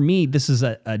mean, for me, this is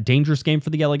a dangerous game for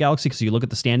the LA Galaxy because you look at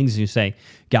the standings and you say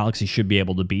Galaxy should be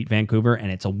able to beat Vancouver,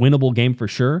 and it's a winnable game for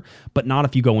sure, but not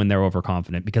if you go in there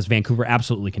overconfident, because Vancouver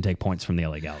absolutely can take points from the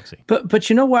LA Galaxy. But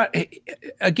you know what?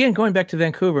 Again, going back to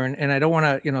Vancouver, and I don't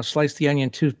want to slice the onion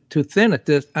too thin at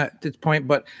this point,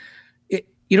 but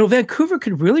Vancouver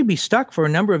could really be stuck for a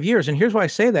number of years, and here's why I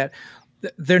say that.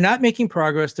 They're not making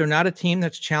progress. They're not a team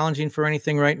that's challenging for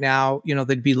anything right now.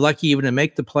 They'd be lucky even to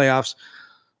make the playoffs.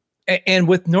 And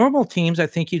with normal teams, I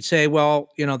think you'd say, well,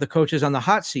 the coach is on the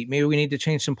hot seat. Maybe we need to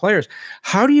change some players.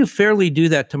 How do you fairly do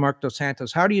that to Marc Dos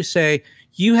Santos? How do you say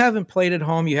you haven't played at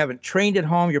home, you haven't trained at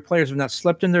home, your players have not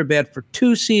slept in their bed for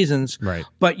 2 seasons, right,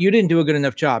 but you didn't do a good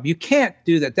enough job? You can't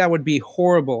do that. That would be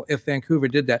horrible if Vancouver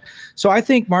did that. So I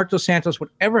think Marc Dos Santos,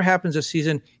 whatever happens this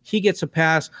season, he gets a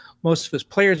pass. Most of his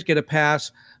players get a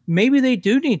pass. Maybe they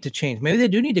do need to change. Maybe they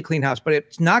do need to clean house, but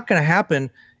it's not going to happen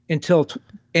until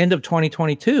end of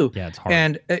 2022. Yeah, it's hard.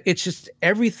 And it's just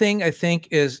everything, I think,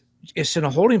 is in a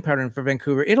holding pattern for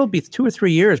Vancouver. It'll be 2 or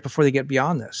 3 years before they get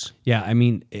beyond this. Yeah, I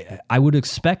mean, I would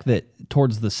expect that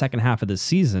towards the second half of the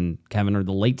season, Kevin, or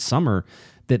the late summer,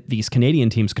 that these Canadian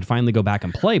teams could finally go back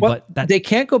and play. Well, but they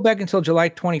can't go back until July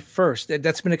 21st.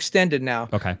 That's been extended now.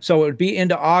 Okay. So it would be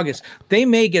into August. They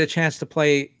may get a chance to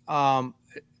play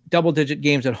double-digit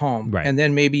games at home, right, and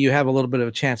then maybe you have a little bit of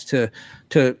a chance to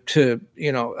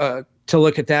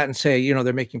look at that and say,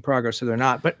 they're making progress or they're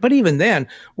not. But even then,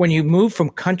 when you move from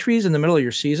countries in the middle of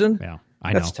your season,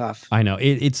 that's tough. I know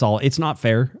it's not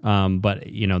fair. But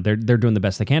they're doing the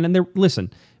best they can. And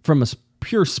listen, from a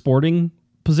pure sporting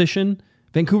position,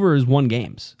 Vancouver has won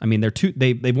games. I mean,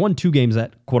 they've won 2 games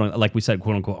at like we said,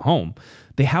 quote unquote home.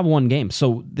 They have won games.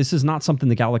 So this is not something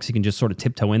the Galaxy can just sort of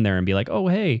tiptoe in there and be like, oh,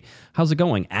 hey, how's it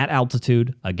going? At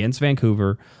altitude against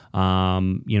Vancouver,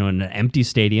 in an empty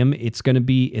stadium, it's going to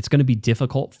be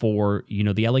difficult for,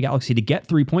 the LA Galaxy to get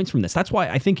 3 points from this. That's why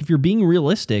I think if you're being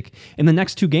realistic, in the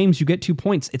next 2 games, you get 2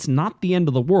 points. It's not the end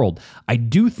of the world. I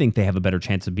do think they have a better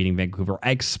chance of beating Vancouver.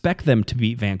 I expect them to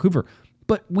beat Vancouver.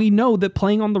 But we know that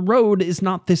playing on the road is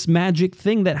not this magic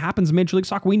thing that happens in Major League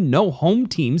Soccer. We know home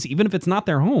teams, even if it's not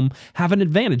their home, have an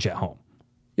advantage at home.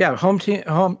 Yeah,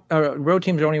 road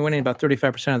teams are only winning about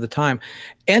 35% of the time.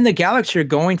 And the Galaxy are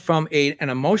going from an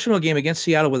emotional game against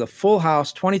Seattle with a full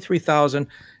house, 23,000.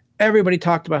 Everybody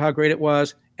talked about how great it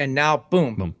was. And now,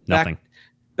 boom, nothing.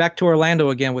 Back to Orlando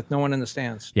again with no one in the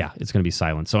stands. Yeah, it's going to be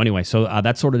silent. So anyway,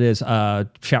 that's sort of it is.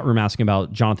 Chat room asking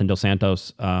about Jonathan Dos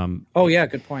Santos.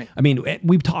 Good point. I mean,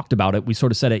 we've talked about it. We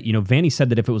sort of said it. Vanny said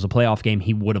that if it was a playoff game,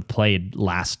 he would have played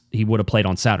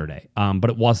on Saturday. But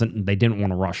it wasn't. They didn't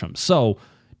want to rush him. So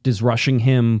does rushing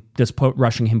him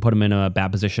put him in a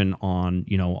bad position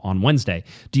on Wednesday?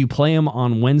 Do you play him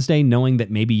on Wednesday knowing that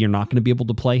maybe you're not going to be able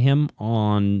to play him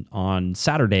on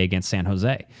Saturday against San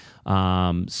Jose?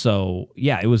 So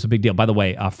yeah, it was a big deal. By the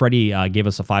way, Freddie gave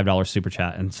us a $5 super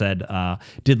chat and said,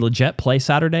 did Lletget play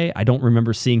Saturday? I don't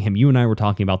remember seeing him. You and I were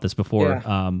talking about this before.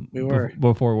 Yeah, we were.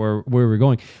 Before where we were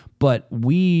going, but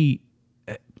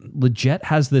Lletget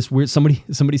has this weird.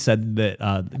 Somebody said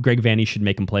that Greg Vanney should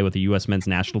make him play with a U.S. men's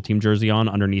national team jersey on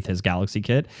underneath his Galaxy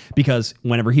kit, because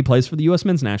whenever he plays for the U.S.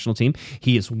 men's national team,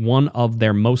 he is one of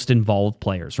their most involved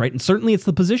players, right? And certainly it's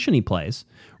the position he plays,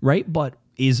 right? But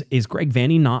is Greg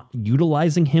Vanney not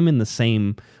utilizing him in the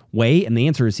same way? And the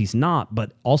answer is he's not,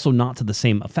 but also not to the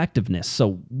same effectiveness.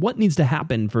 So what needs to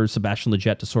happen for Sebastian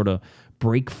Lletget to sort of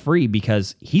break free?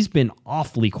 Because he's been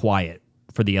awfully quiet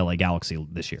for the LA Galaxy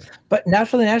this year. But not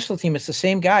for the national team. It's the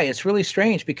same guy. It's really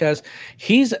strange because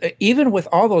he's, even with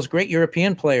all those great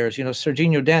European players,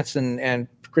 Sergiño Dest and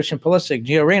Christian Pulisic,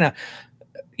 Gio Reyna,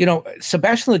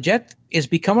 Sebastian Lletget is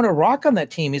becoming a rock on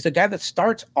that team. He's a guy that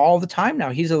starts all the time now.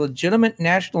 He's a legitimate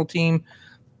national team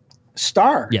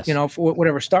star, yes. For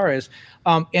whatever star is.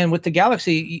 And with the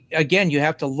Galaxy, again, you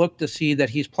have to look to see that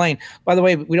he's playing. By the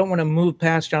way, we don't want to move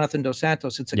past Jonathan Dos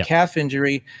Santos. It's a calf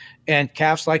injury, and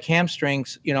calves like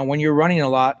hamstrings, when you're running a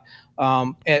lot,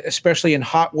 especially in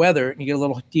hot weather, and you get a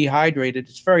little dehydrated,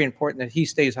 it's very important that he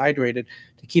stays hydrated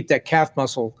to keep that calf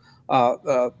muscle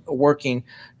working.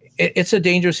 It's a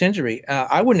dangerous injury.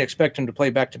 I wouldn't expect him to play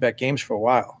back-to-back games for a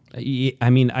while. I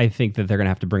mean, I think that they're going to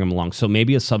have to bring him along. So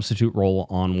maybe a substitute role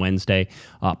on Wednesday,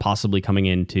 possibly coming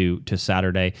into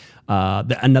Saturday.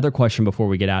 Another question before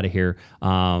we get out of here.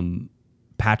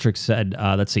 Patrick said,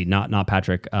 let's see, not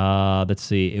Patrick. Let's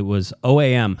see, it was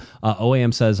OAM.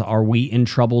 OAM says, are we in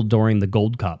trouble during the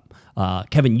Gold Cup?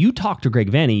 Kevin, you talked to Greg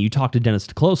Vanney, you talked to Dennis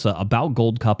DeClosa about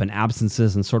Gold Cup and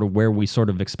absences and sort of where we sort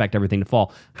of expect everything to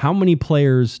fall. How many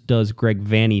players does Greg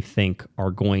Vanney think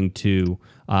are going to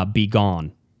be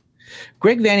gone?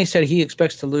 Greg Vanney said he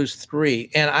expects to lose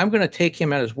 3, and I'm going to take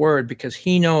him at his word because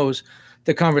he knows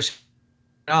the conversation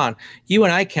on. You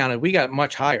and I counted, we got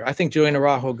much higher. I think Julian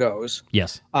Araujo goes.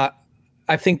 Yes. I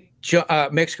think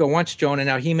Mexico wants Jonah.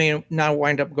 Now, he may now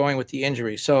wind up going with the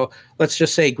injury. So let's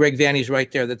just say Greg Vanney's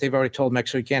right there, that they've already told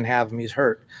Mexico he can't have him. He's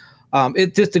hurt.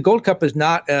 The Gold Cup is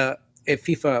not a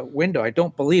FIFA window. I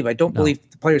don't believe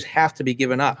the players have to be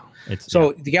given up.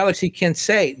 The Galaxy can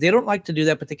say, they don't like to do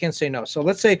that, but they can say no. So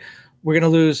let's say we're going to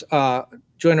lose,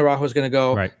 Julian Araujo is going to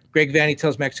go. Right. Greg Vanney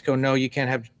tells Mexico, no, you can't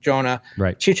have Jonah.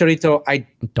 Right. Chicharito, I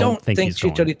don't think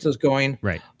Chicharito's going.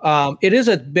 Right. It is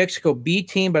a Mexico B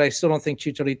team, but I still don't think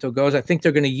Chicharito goes. I think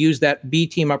they're going to use that B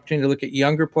team opportunity to look at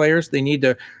younger players. They need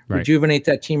to rejuvenate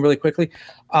that team really quickly.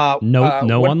 On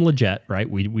Lletget, right?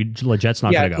 Lletget's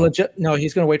not going to go. No,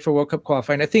 he's going to wait for World Cup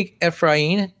qualifying. I think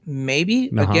Efrain, maybe.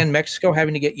 Again, Mexico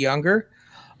having to get younger.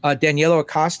 Danilo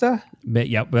Acosta.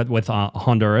 Yeah, but with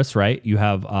Honduras, right? You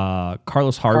have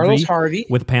Carlos Harvey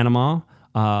with Panama.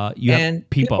 You have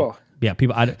Pipo. Yeah,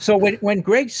 Pipo. So when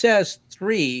Greg says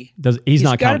 3, he's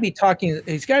got to be talking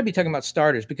about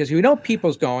starters, because we know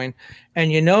Pipo's going,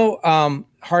 and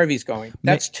Harvey's going.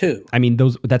 That's 2. I mean,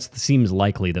 that seems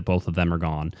likely that both of them are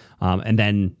gone. And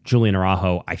then Julian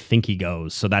Araujo, I think he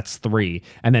goes. So that's 3.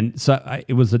 And then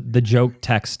it was the joke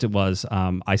text was,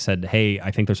 I said, hey,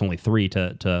 I think there's only 3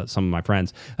 to some of my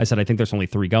friends. I said, I think there's only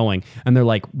 3 going. And they're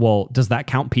like, well, does that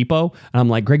count Pipo? And I'm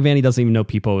like, Greg Vanney doesn't even know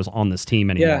Pipo is on this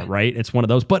team anymore, right? It's one of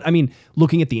those. But I mean,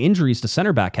 looking at the injuries to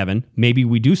center back, Kevin, maybe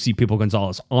we do see Pipo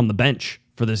Gonzalez on the bench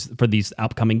for these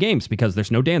upcoming games, because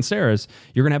there's no Dan Saras.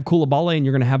 You're going to have Koulibaly and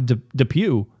you're going to have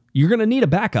Depew You're going to need a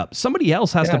backup. Somebody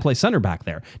else has to play center back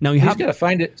there. Now he's going to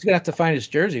find it. He's going to have to find his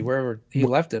jersey wherever he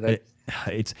left it.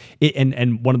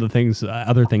 And one of the things,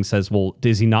 other things says, well,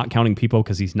 is he not counting people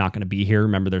because he's not going to be here?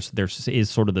 Remember, there is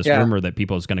sort of this rumor that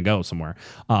people is going to go somewhere.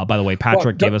 By the way,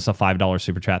 Patrick gave us a $5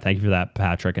 super chat. Thank you for that,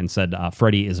 Patrick, and said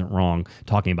Freddie isn't wrong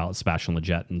talking about Sebastian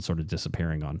Lletget and sort of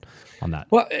disappearing on that.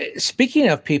 Well, speaking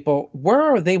of people, where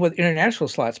are they with international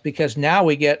slots? Because now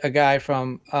we get a guy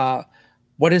from.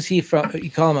 What is he from? You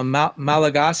call him a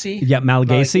Malagasy? Yeah,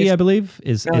 Malagasy, I believe,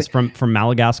 is from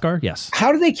Madagascar. Yes.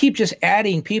 How do they keep just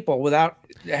adding people without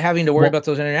having to worry about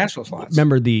those international slots?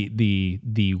 Remember,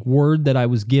 the word that I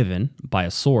was given by a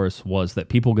source was that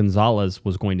Pipo Gonzalez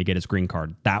was going to get his green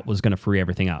card. That was going to free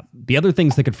everything up. The other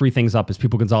things that could free things up is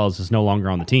Pipo Gonzalez is no longer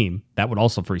on the team. That would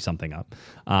also free something up.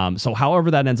 So however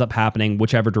that ends up happening,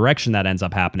 whichever direction that ends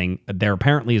up happening, there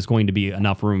apparently is going to be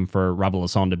enough room for Ravel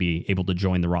Hassan to be able to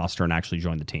join the roster and actually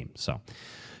join the team. So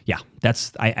yeah,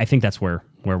 I think that's where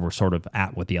we're sort of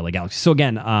at with the LA Galaxy. So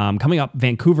again, coming up,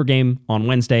 Vancouver game on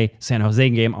Wednesday, San Jose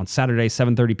game on Saturday,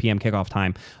 7:30 p.m. kickoff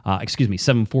time.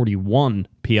 7:41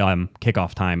 p.m.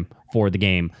 kickoff time for the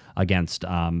game against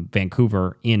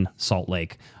Vancouver in Salt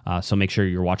Lake. So make sure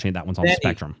you're watching. That one's on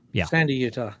Spectrum. Yeah, Sandy,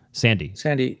 Utah. Sandy,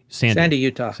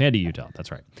 Utah. Sandy, Utah.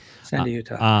 That's right. Sandy,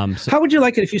 Utah. How would you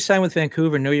like it if you signed with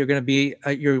Vancouver? Know you're going to be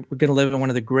you're going to live in one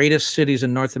of the greatest cities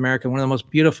in North America, one of the most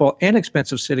beautiful and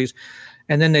expensive cities.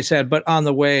 And then they said, but on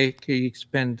the way, you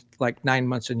spend like 9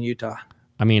 months in Utah.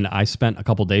 I mean, I spent a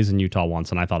couple days in Utah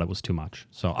once, and I thought it was too much.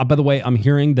 So, by the way, I'm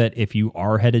hearing that if you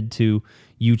are headed to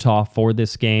Utah for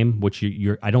this game, which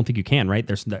I don't think you can, right?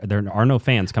 There are no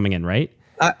fans coming in, right?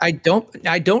 I don't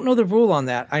know the rule on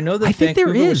that. I know that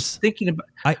Vancouver was thinking about.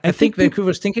 I think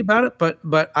Vancouver's thinking about it,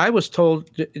 but I was told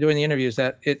during the interviews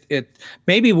that it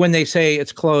maybe when they say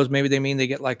it's closed, maybe they mean they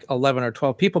get like 11 or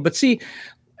 12 people. But see,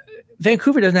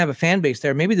 Vancouver doesn't have a fan base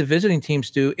there. Maybe the visiting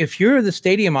teams do. If you're the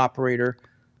stadium operator,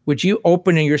 would you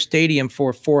open in your stadium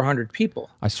for 400 people?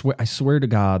 I swear to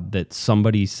God that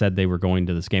somebody said they were going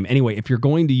to this game. Anyway, if you're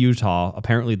going to Utah,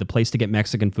 apparently the place to get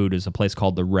Mexican food is a place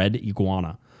called the Red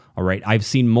Iguana. All right. I've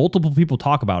seen multiple people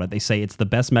talk about it. They say it's the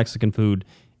best Mexican food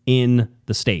in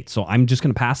the state. So I'm just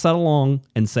going to pass that along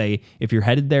and say, if you're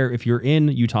headed there, if you're in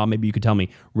Utah, maybe you could tell me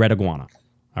Red Iguana.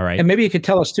 All right. And maybe you could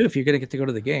tell us too if you're going to get to go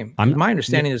to the game. My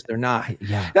understanding is they're not.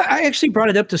 Yeah. I actually brought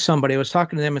it up to somebody. I was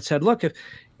talking to them and said, look,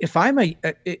 if I'm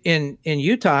in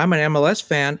Utah, I'm an MLS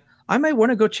fan, I might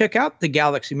want to go check out the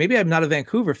Galaxy. Maybe I'm not a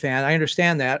Vancouver fan. I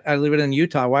understand that. I live in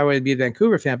Utah. Why would I be a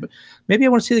Vancouver fan? But maybe I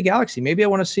want to see the Galaxy. Maybe I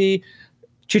want to see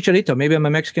Chicharito. Maybe I'm a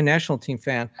Mexican national team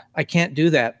fan. I can't do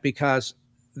that because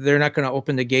they're not going to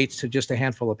open the gates to just a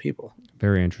handful of people.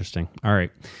 Very interesting. All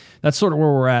right. That's sort of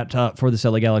where we're at for this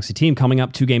LA Galaxy team. Coming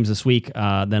up, 2 games this week,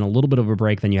 then a little bit of a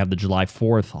break. Then you have the July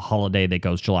 4th holiday that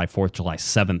goes July 4th, July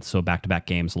 7th. So back-to-back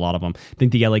games, a lot of them. I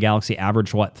think the LA Galaxy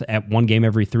averaged, at one game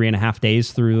every 3.5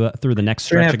 days through the next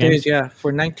stretch of games? Days, yeah,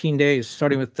 for 19 days,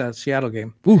 starting with the Seattle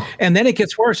game. Ooh. And then it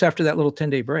gets worse after that little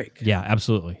 10-day break. Yeah,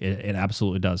 absolutely. It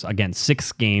absolutely does. Again,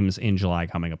 6 games in July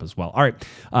coming up as well. All right,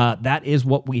 that is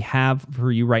what we have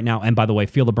for you right now. And by the way,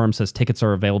 Field of Berm says tickets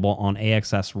are available on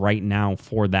AXS right now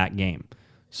for that game.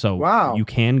 So you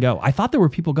can go. I thought there were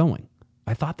people going.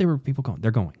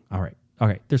 They're going. All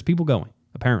right. There's people going,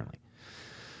 apparently.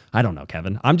 I don't know,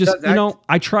 Kevin. I'm just,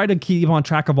 I try to keep on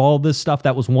track of all this stuff.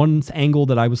 That was one angle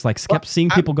that I was kept seeing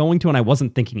people going to, and I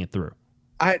wasn't thinking it through.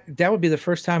 That would be the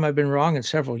first time I've been wrong in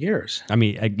several years. I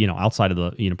mean, outside of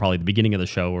the, probably the beginning of the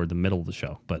show or the middle of the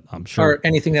show, but I'm sure. Or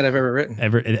anything that I've ever written.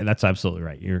 That's absolutely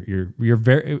right.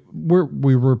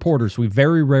 We're reporters. We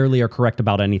very rarely are correct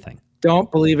about anything.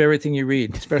 Don't believe everything you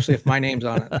read, especially if my name's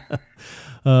on it.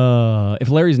 If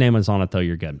Larry's name is on it, though,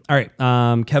 you're good. All right,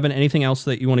 Kevin. Anything else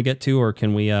that you want to get to, or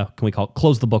can we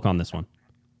close the book on this one?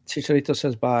 Chicharito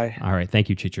says bye. All right, thank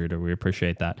you, Chicharito. We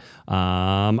appreciate that.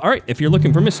 All right, if you're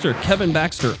looking for Mr. Kevin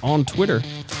Baxter on Twitter,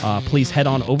 please head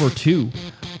on over to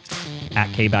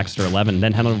 @KBaxter11.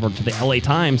 Then head over to the LA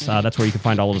Times. That's where you can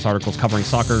find all of his articles covering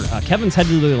soccer. Kevin's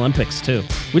headed to the Olympics, too.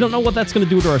 We don't know what that's going to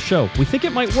do to our show. We think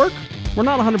it might work. We're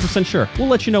not 100% sure. We'll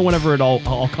let you know whenever it all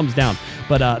comes down.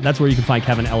 But that's where you can find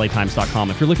Kevin,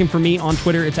 LATimes.com. If you're looking for me on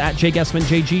Twitter, it's @JGuessman,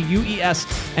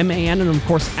 JGUESMAN, and of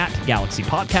course, @Galaxy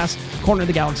Podcast,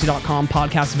 cornerofthegalaxy.com,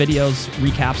 podcast videos,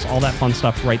 recaps, all that fun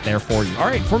stuff right there for you. All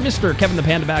right, for Mr. Kevin the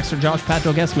Panda Baxter, Josh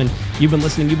Pato Guessman, you've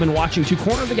been watching to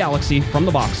Corner of the Galaxy from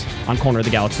the box on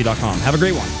cornerofthegalaxy.com. Have a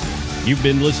great one. You've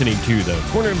been listening to the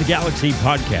Corner of the Galaxy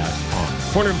podcast on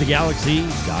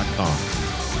cornerofthegalaxy.com.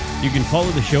 You can follow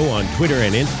the show on Twitter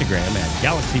and Instagram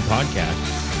 @Galaxy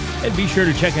Podcast. And be sure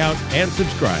to check out and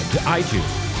subscribe to iTunes,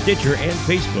 Stitcher, and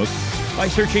Facebook by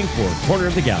searching for Corner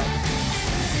of the Galaxy.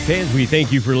 Fans, we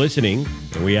thank you for listening,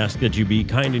 and we ask that you be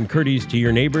kind and courteous to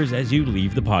your neighbors as you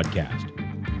leave the podcast.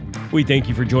 We thank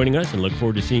you for joining us and look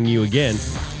forward to seeing you again.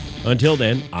 Until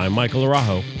then, I'm Michael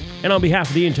Araujo, and on behalf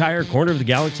of the entire Corner of the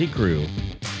Galaxy crew,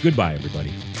 goodbye,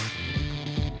 everybody.